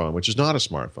candy bar phone, which is not a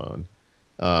smartphone,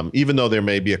 even though there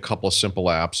may be a couple of simple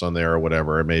apps on there or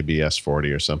whatever, it may be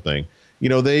S40 or something,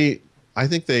 I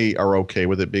think they are okay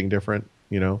with it being different,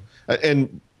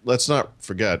 And let's not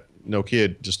forget,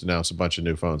 Nokia just announced a bunch of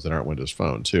new phones that aren't Windows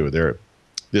Phone too. They're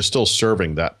still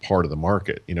serving that part of the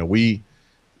market. We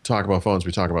talk about phones,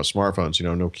 we talk about smartphones.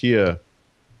 Nokia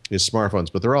is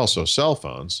smartphones, but they're also cell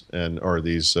phones or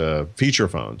these feature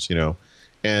phones.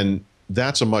 And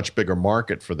that's a much bigger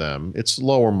market for them. It's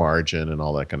lower margin and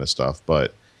all that kind of stuff,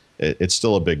 but it's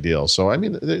still a big deal. So I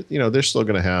mean, they're still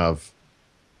going to have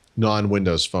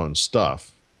non-Windows Phone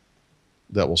stuff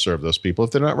that will serve those people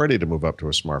if they're not ready to move up to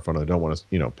a smartphone. They don't want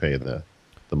to, pay the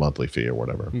monthly fee or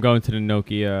whatever. I'm going to the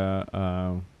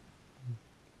Nokia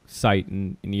site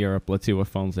in Europe. Let's see what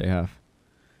phones they have.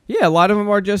 Yeah, a lot of them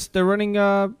are just they're running.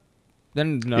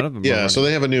 Then none of them. Yeah, so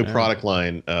they have a new product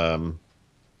line.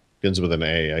 Begins with an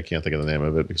A. I can't think of the name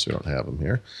of it because we don't have them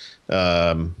here.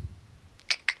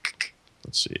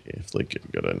 Let's see if they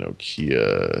could go to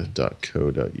Nokia.co.uk.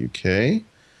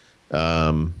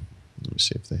 Let me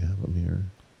see if they have them here.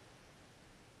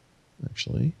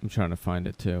 Actually, I'm trying to find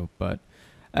it too, but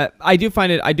I do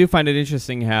find it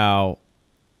interesting how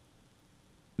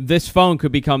this phone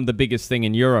could become the biggest thing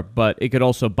in Europe, but it could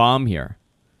also bomb here.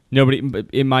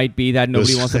 It might be that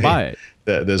nobody wants to buy it.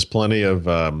 There's plenty of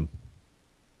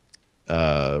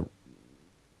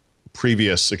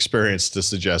previous experience to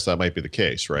suggest that might be the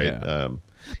case, right? Yeah.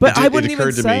 But I wouldn't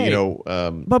even say.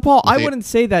 But Paul, I wouldn't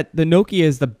say that the Nokia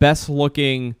is the best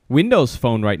looking Windows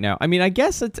phone right now. I mean, I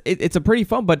guess it's a pretty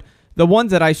phone, but the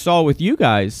ones that I saw with you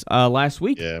guys last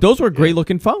week, those were great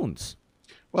looking phones.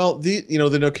 Well, the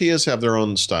Nokias have their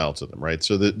own style to them, right?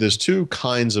 So there's two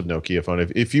kinds of Nokia phone.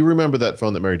 If you remember that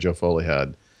phone that Mary Jo Foley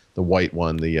had, the white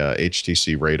one, the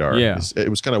HTC Radar, it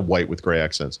was kind of white with gray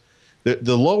accents.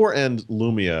 The lower end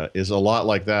Lumia is a lot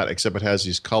like that, except it has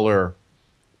these color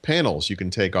panels you can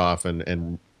take off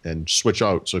and switch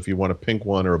out. So if you want a pink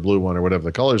one or a blue one or whatever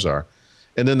the colors are,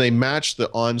 and then they match the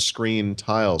on-screen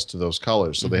tiles to those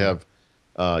colors. So they have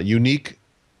unique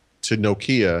to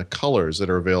Nokia colors that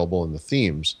are available in the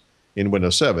themes in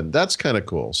Windows 7. That's kind of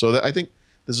cool. So I think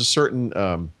there's a certain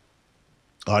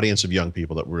audience of young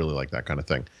people that really like that kind of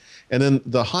thing. And then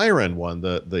the higher end one,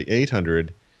 the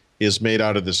 800, is made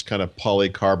out of this kind of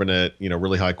polycarbonate,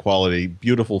 really high quality,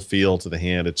 beautiful feel to the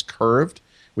hand. It's curved,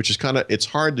 which is it's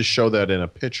hard to show that in a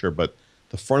picture, but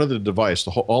the front of the device,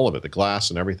 all of it, the glass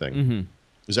and everything,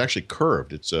 is actually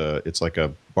curved. It's like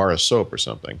a bar of soap or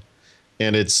something,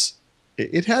 and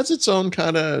it has its own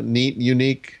kind of neat,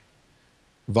 unique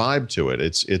vibe to it.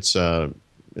 It's a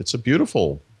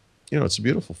beautiful, it's a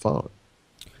beautiful phone.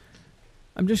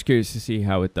 I'm just curious to see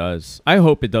how it does. I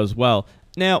hope it does well.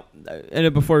 Now,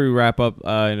 and before we wrap up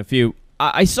in a few,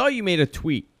 I saw you made a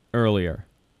tweet earlier,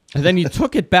 and then you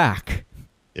took it back.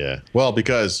 Yeah, well,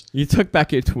 because you took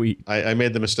back your tweet. I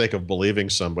made the mistake of believing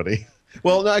somebody.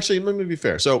 Well, no, actually, let me be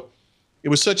fair. So it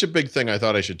was such a big thing, I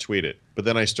thought I should tweet it. But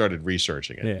then I started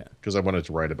researching it because I wanted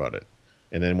to write about it.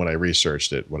 And then when I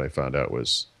researched it, what I found out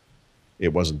was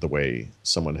it wasn't the way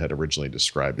someone had originally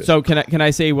described it. So can I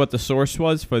say what the source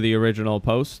was for the original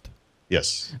post?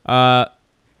 Yes.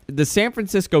 The San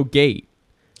Francisco Gate.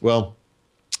 Well,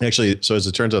 actually, so as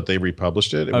it turns out, they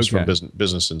republished it. It was from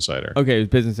Business Insider. Okay, it was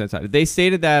Business Insider. They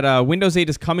stated that Windows 8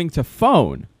 is coming to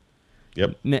phone.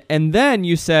 Yep. And then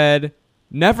you said,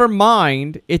 never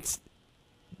mind,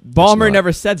 Ballmer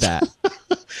never said that.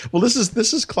 Well, this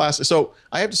is classic. So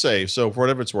I have to say, for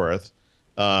whatever it's worth,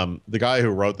 the guy who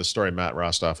wrote the story, Matt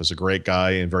Rostoff, is a great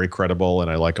guy and very credible, and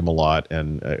I like him a lot,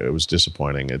 and it was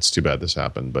disappointing. It's too bad this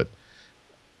happened, but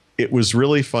it was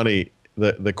really funny.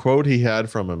 The quote he had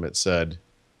from him, it said,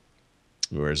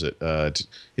 where is it?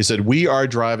 He said, "We are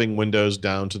driving Windows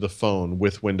down to the phone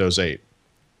with Windows 8."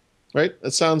 Right?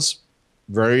 That sounds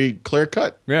very clear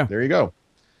cut. Yeah. There you go.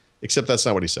 Except that's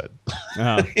not what he said.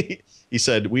 He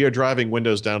said, "We are driving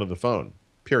Windows down to the phone,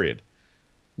 period.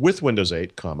 With Windows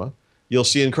 8, comma, you'll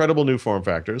see incredible new form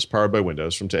factors powered by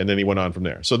Windows and then he went on from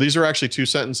there." So these are actually two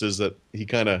sentences that he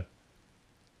kind of,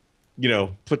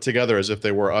 put together as if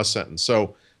they were a sentence.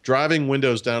 So driving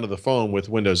Windows down to the phone with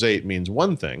Windows 8 means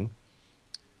one thing.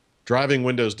 Driving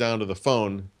Windows down to the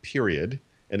phone, period,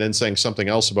 and then saying something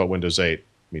else about Windows 8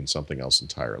 means something else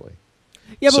entirely.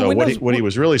 Yeah, but so what he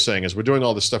was really saying is we're doing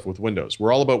all this stuff with Windows.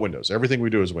 We're all about Windows. Everything we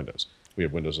do is Windows. We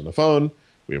have Windows on the phone.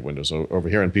 We have Windows over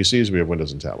here on PCs. We have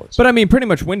Windows on tablets. But I mean, pretty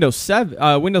much Windows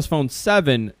 7, Windows Phone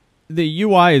 7, the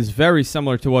UI is very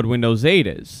similar to what Windows 8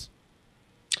 is.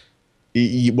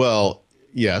 Well,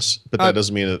 yes, but that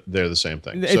doesn't mean that they're the same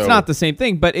thing. It's not the same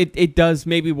thing, but it does.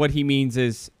 Maybe what he means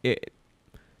is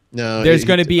there's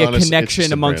going to be a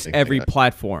connection amongst every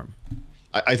platform.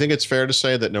 I think it's fair to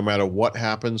say that no matter what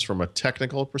happens from a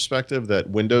technical perspective, that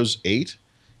Windows 8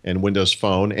 and Windows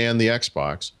Phone and the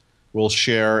Xbox will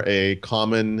share a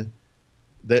common,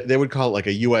 they would call it like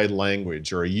a UI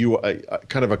language or a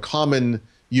kind of a common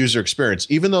user experience,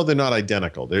 even though they're not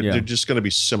identical. They're just going to be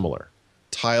similar.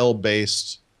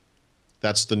 Tile-based,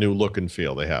 that's the new look and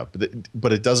feel they have.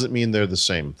 But it doesn't mean they're the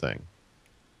same thing,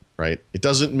 right? It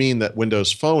doesn't mean that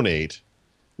Windows Phone 8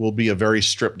 will be a very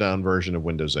stripped down version of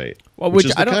Windows 8, which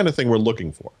is the kind of thing we're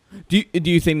looking for. Do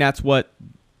you think that's what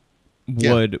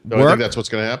would work? I think that's what's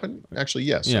going to happen. Actually,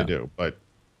 yes, I do. But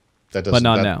that doesn't. But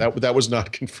not now. That was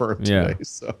not confirmed today.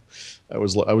 So I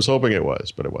was hoping it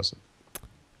was, but it wasn't.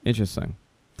 Interesting.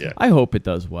 Yeah. I hope it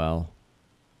does well.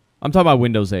 I'm talking about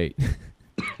Windows 8.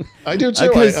 I do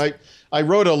too. I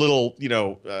wrote a little,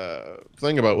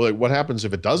 thing about like what happens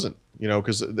if it doesn't,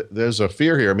 because there's a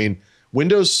fear here. I mean,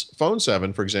 Windows Phone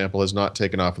 7, for example, has not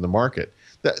taken off in the market.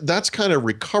 That's kind of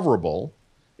recoverable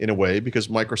in a way because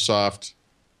Microsoft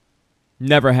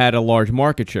never had a large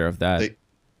market share of that.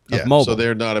 Mobile. So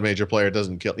they're not a major player. It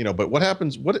doesn't kill, but what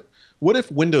happens? What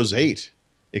if Windows 8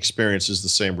 experiences the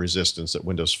same resistance that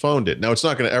Windows Phone did? Now, it's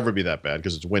not going to ever be that bad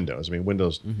because it's Windows. I mean,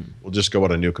 Windows will just go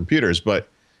out on new computers, but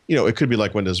it could be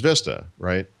like Windows Vista,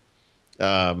 right?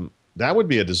 That would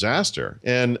be a disaster,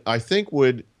 and I think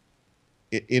would,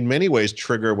 in many ways,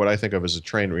 trigger what I think of as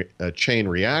a chain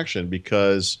reaction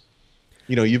because,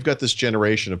 you've got this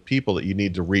generation of people that you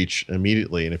need to reach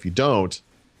immediately, and if you don't,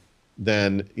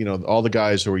 then all the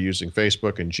guys who are using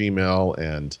Facebook and Gmail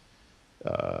and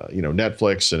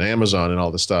Netflix and Amazon and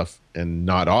all this stuff and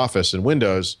not Office and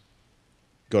Windows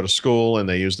go to school and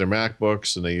they use their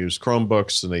MacBooks and they use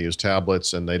Chromebooks and they use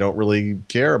tablets and they don't really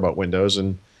care about Windows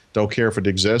and don't care if it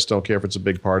exists, don't care if it's a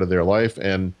big part of their life,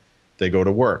 and they go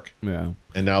to work. Yeah.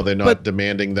 And now they're not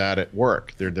demanding that at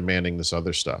work. They're demanding this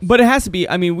other stuff. But it has to be.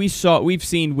 I mean, we've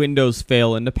seen Windows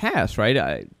fail in the past,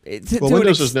 right?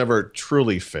 Windows has never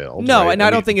truly failed. No, right? and I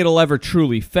don't think it'll ever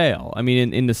truly fail. I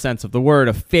mean, in the sense of the word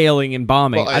of failing and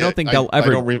bombing. Well, I don't think they'll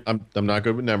ever. I'm not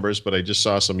good with numbers, but I just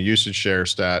saw some usage share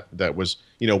stat that was,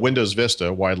 Windows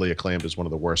Vista, widely acclaimed as one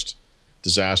of the worst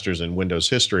disasters in Windows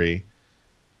history.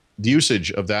 The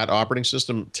usage of that operating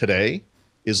system today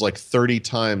is like 30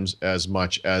 times as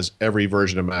much as every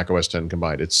version of Mac OS X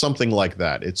combined. It's something like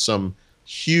that. It's some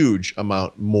huge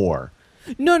amount more.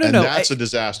 No. That's a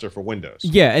disaster for Windows.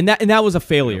 Yeah, and that was a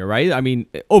failure, right? I mean,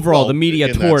 overall, the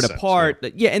media tore it apart.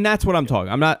 Yeah, and that's what I'm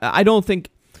talking. I don't think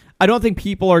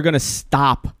people are going to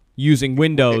stop using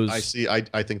Windows.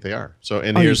 I think they are. So,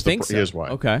 and here's why.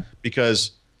 Okay.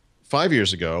 Because 5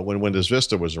 years ago, when Windows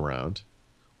Vista was around,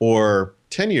 or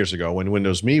 10 years ago when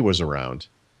Windows Me was around,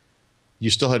 you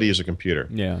still had to use a computer.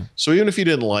 Yeah. So even if you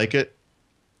didn't like it,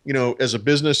 as a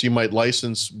business, you might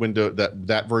license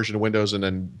that version of Windows and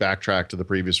then backtrack to the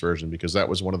previous version because that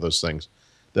was one of those things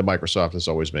that Microsoft has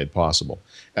always made possible.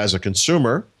 As a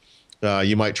consumer,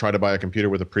 you might try to buy a computer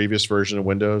with a previous version of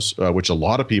Windows, which a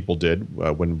lot of people did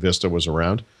when Vista was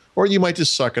around. Or you might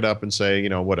just suck it up and say,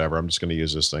 whatever, I'm just going to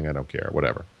use this thing. I don't care,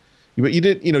 whatever. But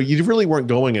you really weren't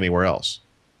going anywhere else.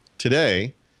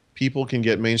 Today, people can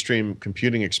get mainstream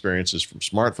computing experiences from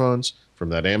smartphones, from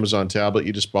that Amazon tablet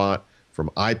you just bought, from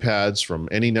iPads, from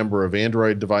any number of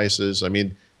Android devices. I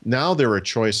mean, now there are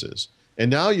choices.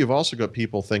 And now you've also got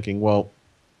people thinking, well,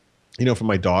 for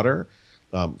my daughter,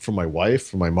 for my wife,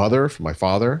 for my mother, for my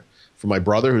father, for my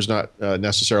brother who's not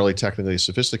necessarily technically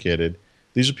sophisticated,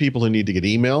 these are people who need to get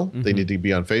email. Mm-hmm. They need to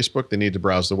be on Facebook. They need to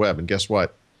browse the web. And guess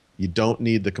what? You don't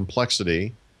need the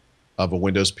complexity of a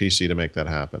Windows PC to make that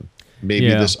happen. Maybe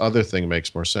this other thing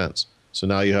makes more sense. So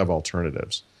now you have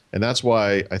alternatives. And that's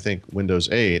why I think Windows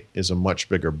 8 is a much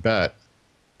bigger bet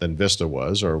than Vista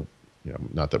was, or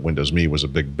not that Windows Me was a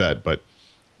big bet, but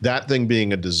that thing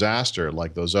being a disaster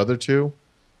like those other two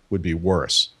would be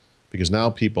worse because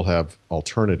now people have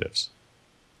alternatives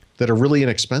that are really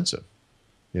inexpensive,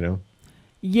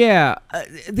 Yeah,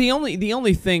 the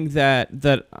only thing that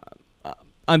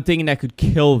I'm thinking that could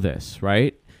kill this,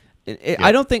 right?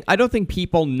 I don't think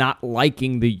people not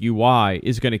liking the UI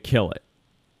is going to kill it.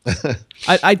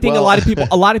 I think a lot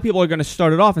of people are going to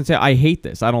start it off and say, I hate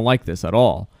this. I don't like this at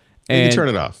all. And you can turn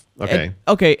it off.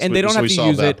 Okay. And they don't have to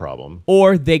use it, problem.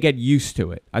 or they get used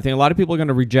to it. I think a lot of people are going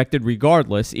to reject it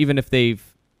regardless, even if they've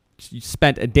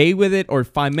spent a day with it or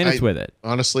 5 minutes with it.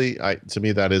 Honestly, to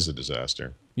me, that is a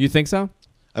disaster. You think so?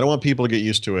 I don't want people to get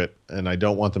used to it, and I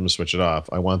don't want them to switch it off.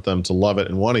 I want them to love it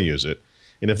and want to use it.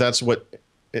 And if that's what,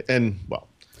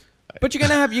 but you're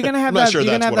gonna have I'm not that, sure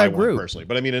you're that's gonna have what that I group want personally.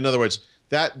 But I mean, in other words,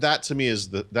 that to me is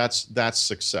that's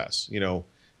success.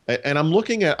 And I'm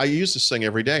looking at, I use this thing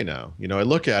every day now. I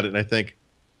look at it and I think,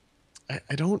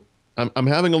 I'm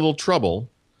having a little trouble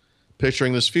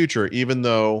picturing this future, even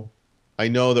though I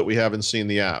know that we haven't seen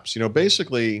the apps.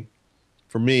 Basically,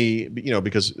 for me,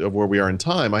 because of where we are in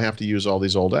time, I have to use all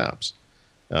these old apps.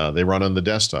 They run on the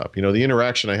desktop. The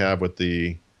interaction I have with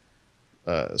the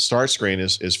start screen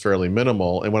is fairly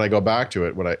minimal, and when I go back to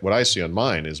it, what I see on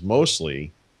mine is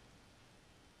mostly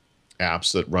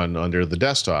apps that run under the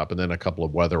desktop, and then a couple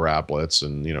of weather applets,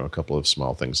 and a couple of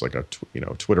small things like a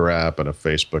Twitter app and a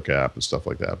Facebook app and stuff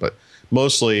like that. But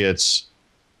mostly it's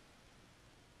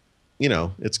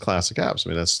it's classic apps.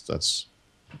 I mean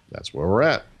that's where we're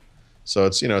at. So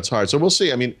it's it's hard. So we'll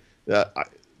see. I mean,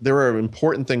 there are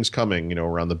important things coming, you know,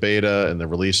 around the beta and the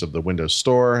release of the Windows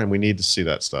Store, and we need to see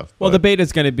that stuff. Well, the beta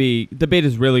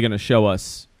is really going to show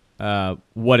us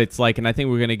what it's like, and I think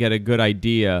we're going to get a good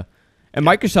idea, and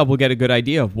Microsoft will get a good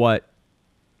idea of what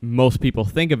most people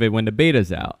think of it when the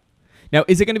beta's out. Now,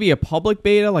 is it going to be a public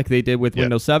beta like they did with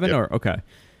Windows 7, or okay?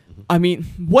 I mean,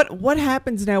 what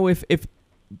happens now if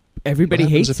everybody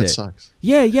hates if it sucks?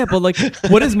 Yeah, but like,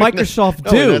 what does Microsoft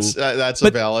do? That's a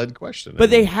valid question.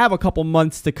 But they have a couple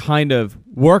months to kind of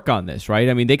work on this, right?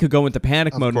 I mean, they could go into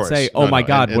panic mode and say, "Oh my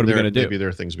God, what are we going to do?" Maybe there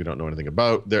are things we don't know anything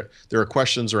about. There are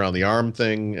questions around the ARM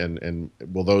thing, and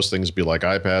will those things be like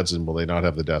iPads, and will they not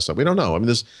have the desktop? We don't know. I mean,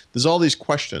 there's all these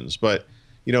questions, but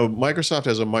you know, Microsoft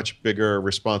has a much bigger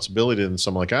responsibility than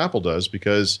someone like Apple does,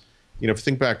 because you know, if you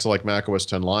think back to like Mac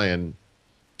OS X Lion.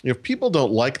 If people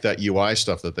don't like that UI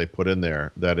stuff that they put in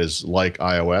there that is like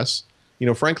iOS, you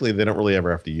know, frankly, they don't really ever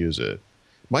have to use it.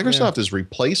 Microsoft is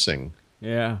replacing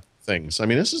things. I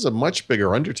mean, this is a much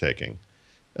bigger undertaking.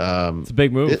 It's a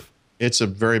big move. It's a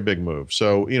very big move.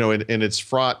 So, you know, and it's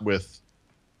fraught with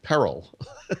peril.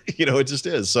 You know, it just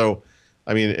is. So,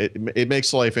 I mean, it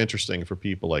makes life interesting for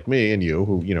people like me and you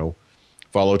who, you know,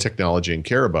 follow technology and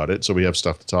care about it. So we have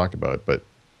stuff to talk about. But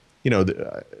you know,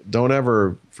 don't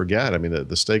ever forget. I mean,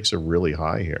 the stakes are really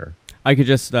high here. I could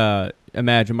just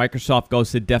imagine Microsoft goes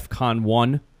to DEF CON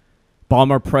 1,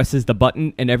 Ballmer presses the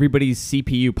button, and everybody's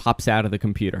CPU pops out of the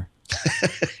computer.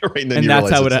 Right, and then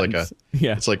that's how it ends.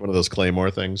 It's like one of those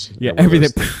Claymore things. Yeah, everything.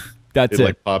 That's it. It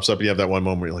like pops up, and you have that one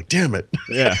moment where you're like, "Damn it!"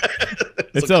 Yeah,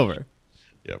 it's like, over.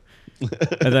 Yep.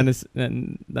 And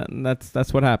then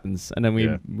that's what happens, and then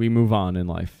we move on in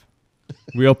life.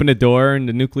 We open a door and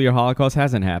the nuclear holocaust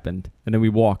hasn't happened, and then we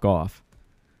walk off.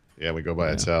 Yeah, we go buy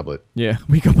a tablet. Yeah,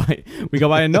 we go buy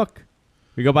a Nook.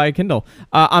 We go buy a Kindle.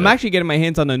 I'm actually getting my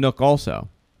hands on the Nook also.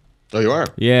 Oh, you are?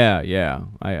 Yeah.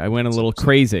 I went a little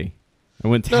crazy. I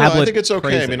went tablet. No, I think it's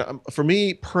okay. Crazy. I mean, for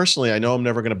me personally, I know I'm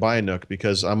never going to buy a Nook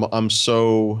because I'm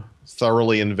so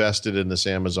thoroughly invested in this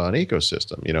Amazon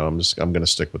ecosystem. You know, I'm going to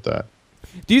stick with that.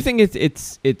 Do you think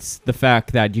it's the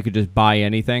fact that you could just buy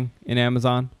anything in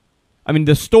Amazon? I mean,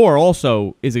 the store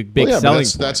also is a big selling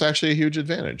point. That's actually a huge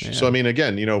advantage. Yeah. So, I mean,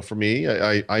 again, you know, for me,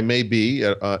 I may be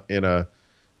on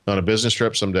a business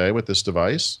trip someday with this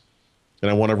device,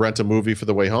 and I want to rent a movie for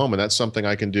the way home, and that's something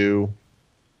I can do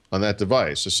on that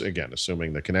device. Just, again,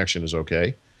 assuming the connection is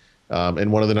okay.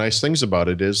 And one of the nice things about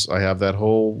it is I have that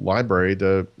whole library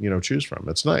to choose from.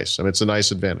 It's nice. I mean, it's a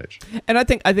nice advantage. And I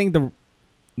think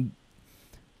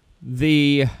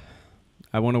the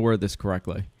I want to word this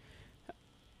correctly.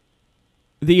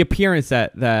 The appearance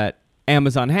that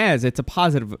Amazon has, it's a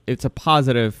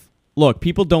positive look.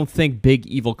 People don't think big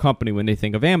evil company when they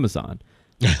think of Amazon.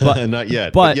 But, not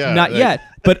yet. But yeah, not yet.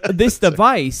 But this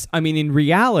device, I mean, in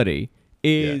reality,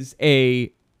 is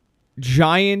a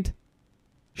giant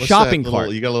shopping cart.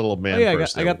 You got a little man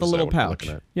purse. I got the little pouch.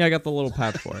 Yeah, I got the little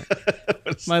pouch for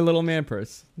it. My little man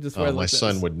purse. Just my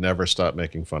son would never stop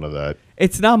making fun of that.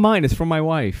 It's not mine. It's from my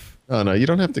wife. Oh, no, you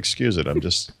don't have to excuse it. I'm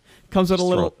just... Comes with a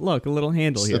little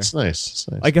handle here. It's nice.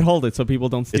 It's nice. I can hold it so people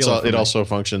don't steal it. It also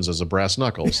functions as a brass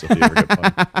knuckles if you ever get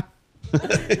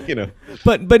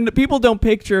fun. But people don't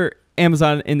picture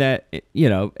Amazon in that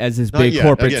as this big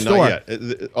corporate store. Not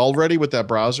yet. Already with that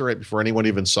browser, right before anyone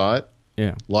even saw it.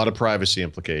 Yeah. A lot of privacy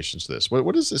implications to this.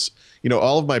 What is this?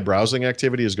 All of my browsing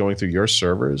activity is going through your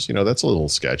servers. That's a little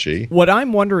sketchy. What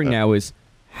I'm wondering now is,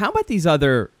 how about these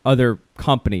other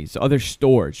companies, other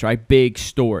stores, right? Big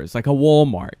stores like a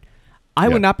Walmart. I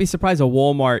would not be surprised if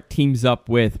Walmart teams up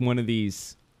with one of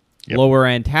these lower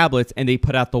end tablets and they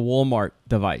put out the Walmart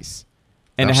device.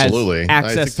 And absolutely. It has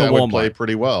access I think to that Walmart. Would play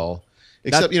pretty well.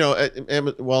 Except,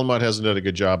 Walmart hasn't done a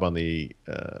good job on the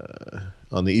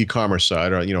e-commerce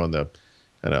side, or on the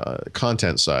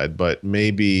content side. But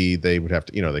maybe they would have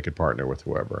to, they could partner with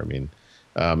whoever. I mean,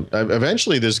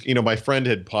 eventually, there's, my friend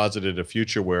had posited a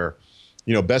future where,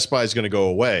 Best Buy is going to go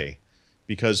away,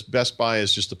 because Best Buy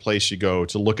is just a place you go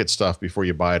to look at stuff before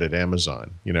you buy it at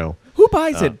Amazon. Who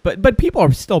buys it? But people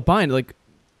are still buying like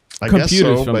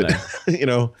computers from there.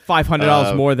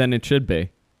 $500 more than it should be.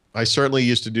 I certainly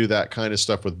used to do that kind of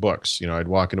stuff with books. I'd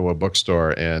walk into a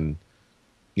bookstore and,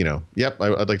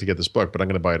 I'd like to get this book, but I'm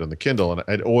going to buy it on the Kindle, and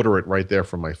I'd order it right there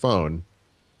from my phone.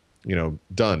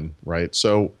 Done, right?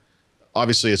 So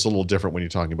obviously it's a little different when you're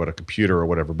talking about a computer or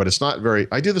whatever, but it's not very.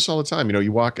 I do this all the time.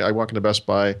 I walk into Best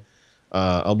Buy.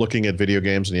 I'm looking at video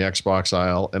games in the Xbox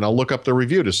aisle, and I'll look up the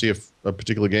review to see if a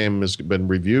particular game has been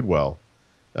reviewed well.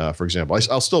 For example,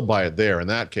 I'll still buy it there in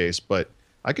that case, but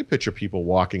I could picture people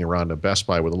walking around a Best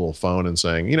Buy with a little phone and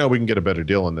saying, we can get a better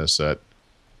deal on this at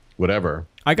whatever.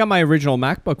 I got my original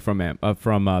MacBook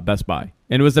from Best Buy.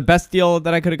 And it was the best deal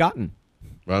that I could have gotten.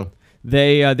 Well,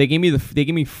 They gave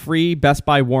me free Best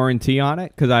Buy warranty on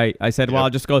it because I said, well, Yep. I'll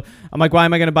just go. I'm like, why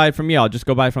am I going to buy it from you? I'll just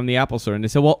go buy it from the Apple store. And they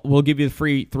said, well, we'll give you the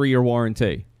free 3-year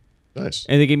warranty. nice.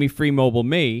 And they gave me free Mobile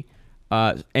Me.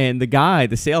 And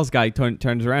the sales guy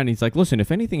turns around and he's like, listen,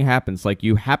 if anything happens, like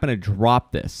you happen to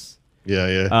drop this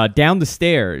Yeah. down the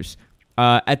stairs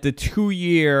at the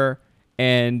 2-year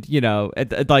and,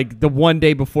 at like the 1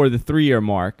 day before the 3-year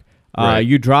mark, Right.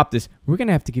 you drop this, we're going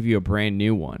to have to give you a brand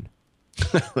new one.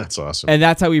 That's awesome. And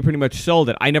that's how we pretty much sold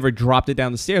it. I never dropped it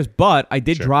down the stairs, but I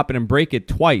did Sure. drop it and break it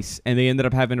twice, and they ended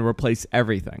up having to replace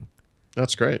everything.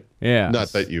 That's great. Yeah. Not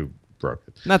that you broke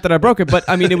it. Not that I broke it, but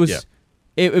I mean, it was Yeah.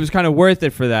 it was kind of worth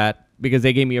it for that because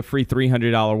they gave me a free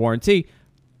 $300 warranty.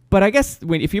 But I guess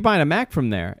if you're buying a Mac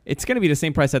from there, it's going to be the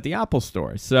same price at the Apple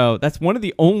store. So that's one of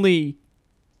the only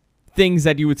things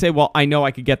that you would say, well, I know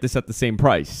I could get this at the same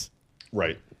price.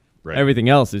 Right. Everything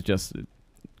else is just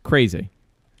crazy.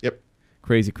 Yep.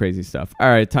 Crazy stuff. All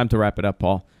right, time to wrap it up,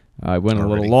 Paul. I went a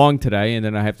little Alrighty. long today, and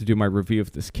then I have to do my review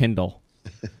of this Kindle.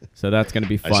 So that's going to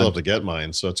be I still fun. have to get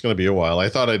mine, so it's going to be a while. I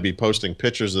thought I'd be posting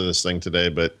pictures of this thing today,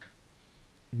 but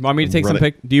Want me to take run some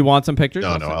it. Do you want some pictures? no,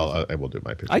 I'll send you some. I will do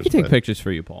my pictures. I can take but pictures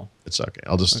for you, Paul, It's okay.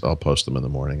 I'll post them in the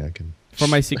morning. I can for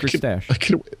my secret stash. I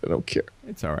can wait. I don't care.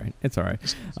 It's all right. Check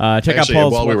Actually, out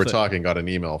Paul's while we were website. talking, got an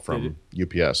email from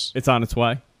UPS. It's on its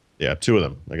way. Yeah, 2 of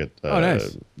them. I got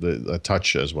nice. the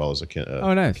Touch as well as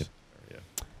a Nice. Go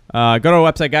to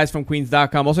our website,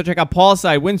 guysfromqueens.com. Also check out Paul's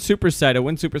site, WinSupersite at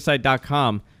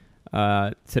winsupersite.com.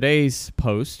 Today's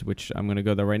post, which I'm going to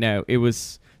go there right now, it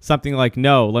was something like,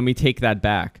 no, let me take that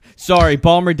back. Sorry,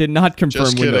 Ballmer did not confirm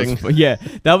Just Windows. kidding. Yeah,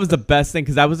 that was the best thing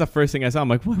because that was the first thing I saw. I'm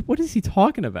like, what is he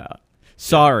talking about?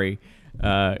 Sorry.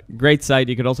 Great site.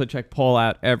 You could also check Paul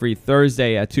out every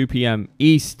Thursday at 2 p.m.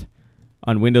 East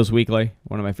on Windows Weekly,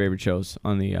 one of my favorite shows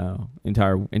on the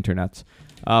entire internets.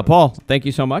 Paul, thank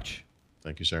you so much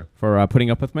Thank you, sir. for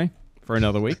putting up with me for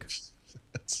another week.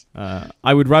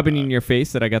 I would rub it in your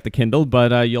face that I got the Kindle,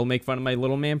 but you'll make fun of my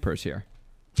little man purse here.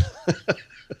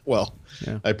 Well,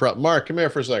 Yeah. Mark, come here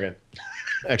for a second.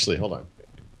 Actually, hold on.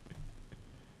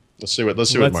 Let's see what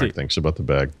Let's Mark see. thinks about the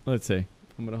bag. Let's see.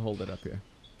 I'm gonna hold it up here.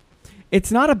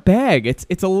 It's not a bag.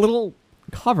 It's a little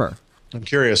cover. I'm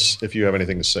curious if you have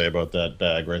anything to say about that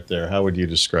bag right there. How would you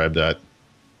describe that?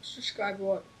 Describe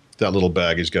what? That little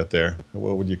bag he's got there.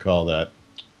 What would you call that?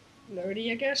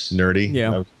 Nerdy, I guess. Nerdy?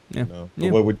 Yeah. Yeah. No.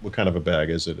 Yeah. What kind of a bag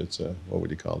is it? It's what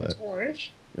would you call that? It's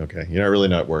orange. Okay, you're really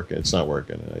not working. It's not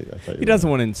working. I thought you He doesn't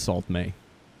want to insult me.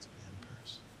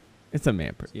 It's a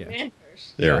man purse. Yeah. Man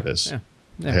purse. There Yeah, it is. yeah,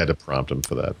 I yeah. had to prompt him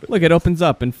for that. But Look, it opens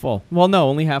up in full. Well, no,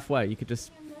 only halfway. You could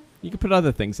put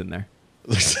other things in there.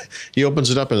 he opens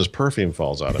it up and his perfume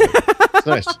falls out of it. It's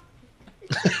nice.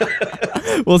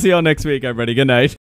 We'll see you all next week, everybody. Good night.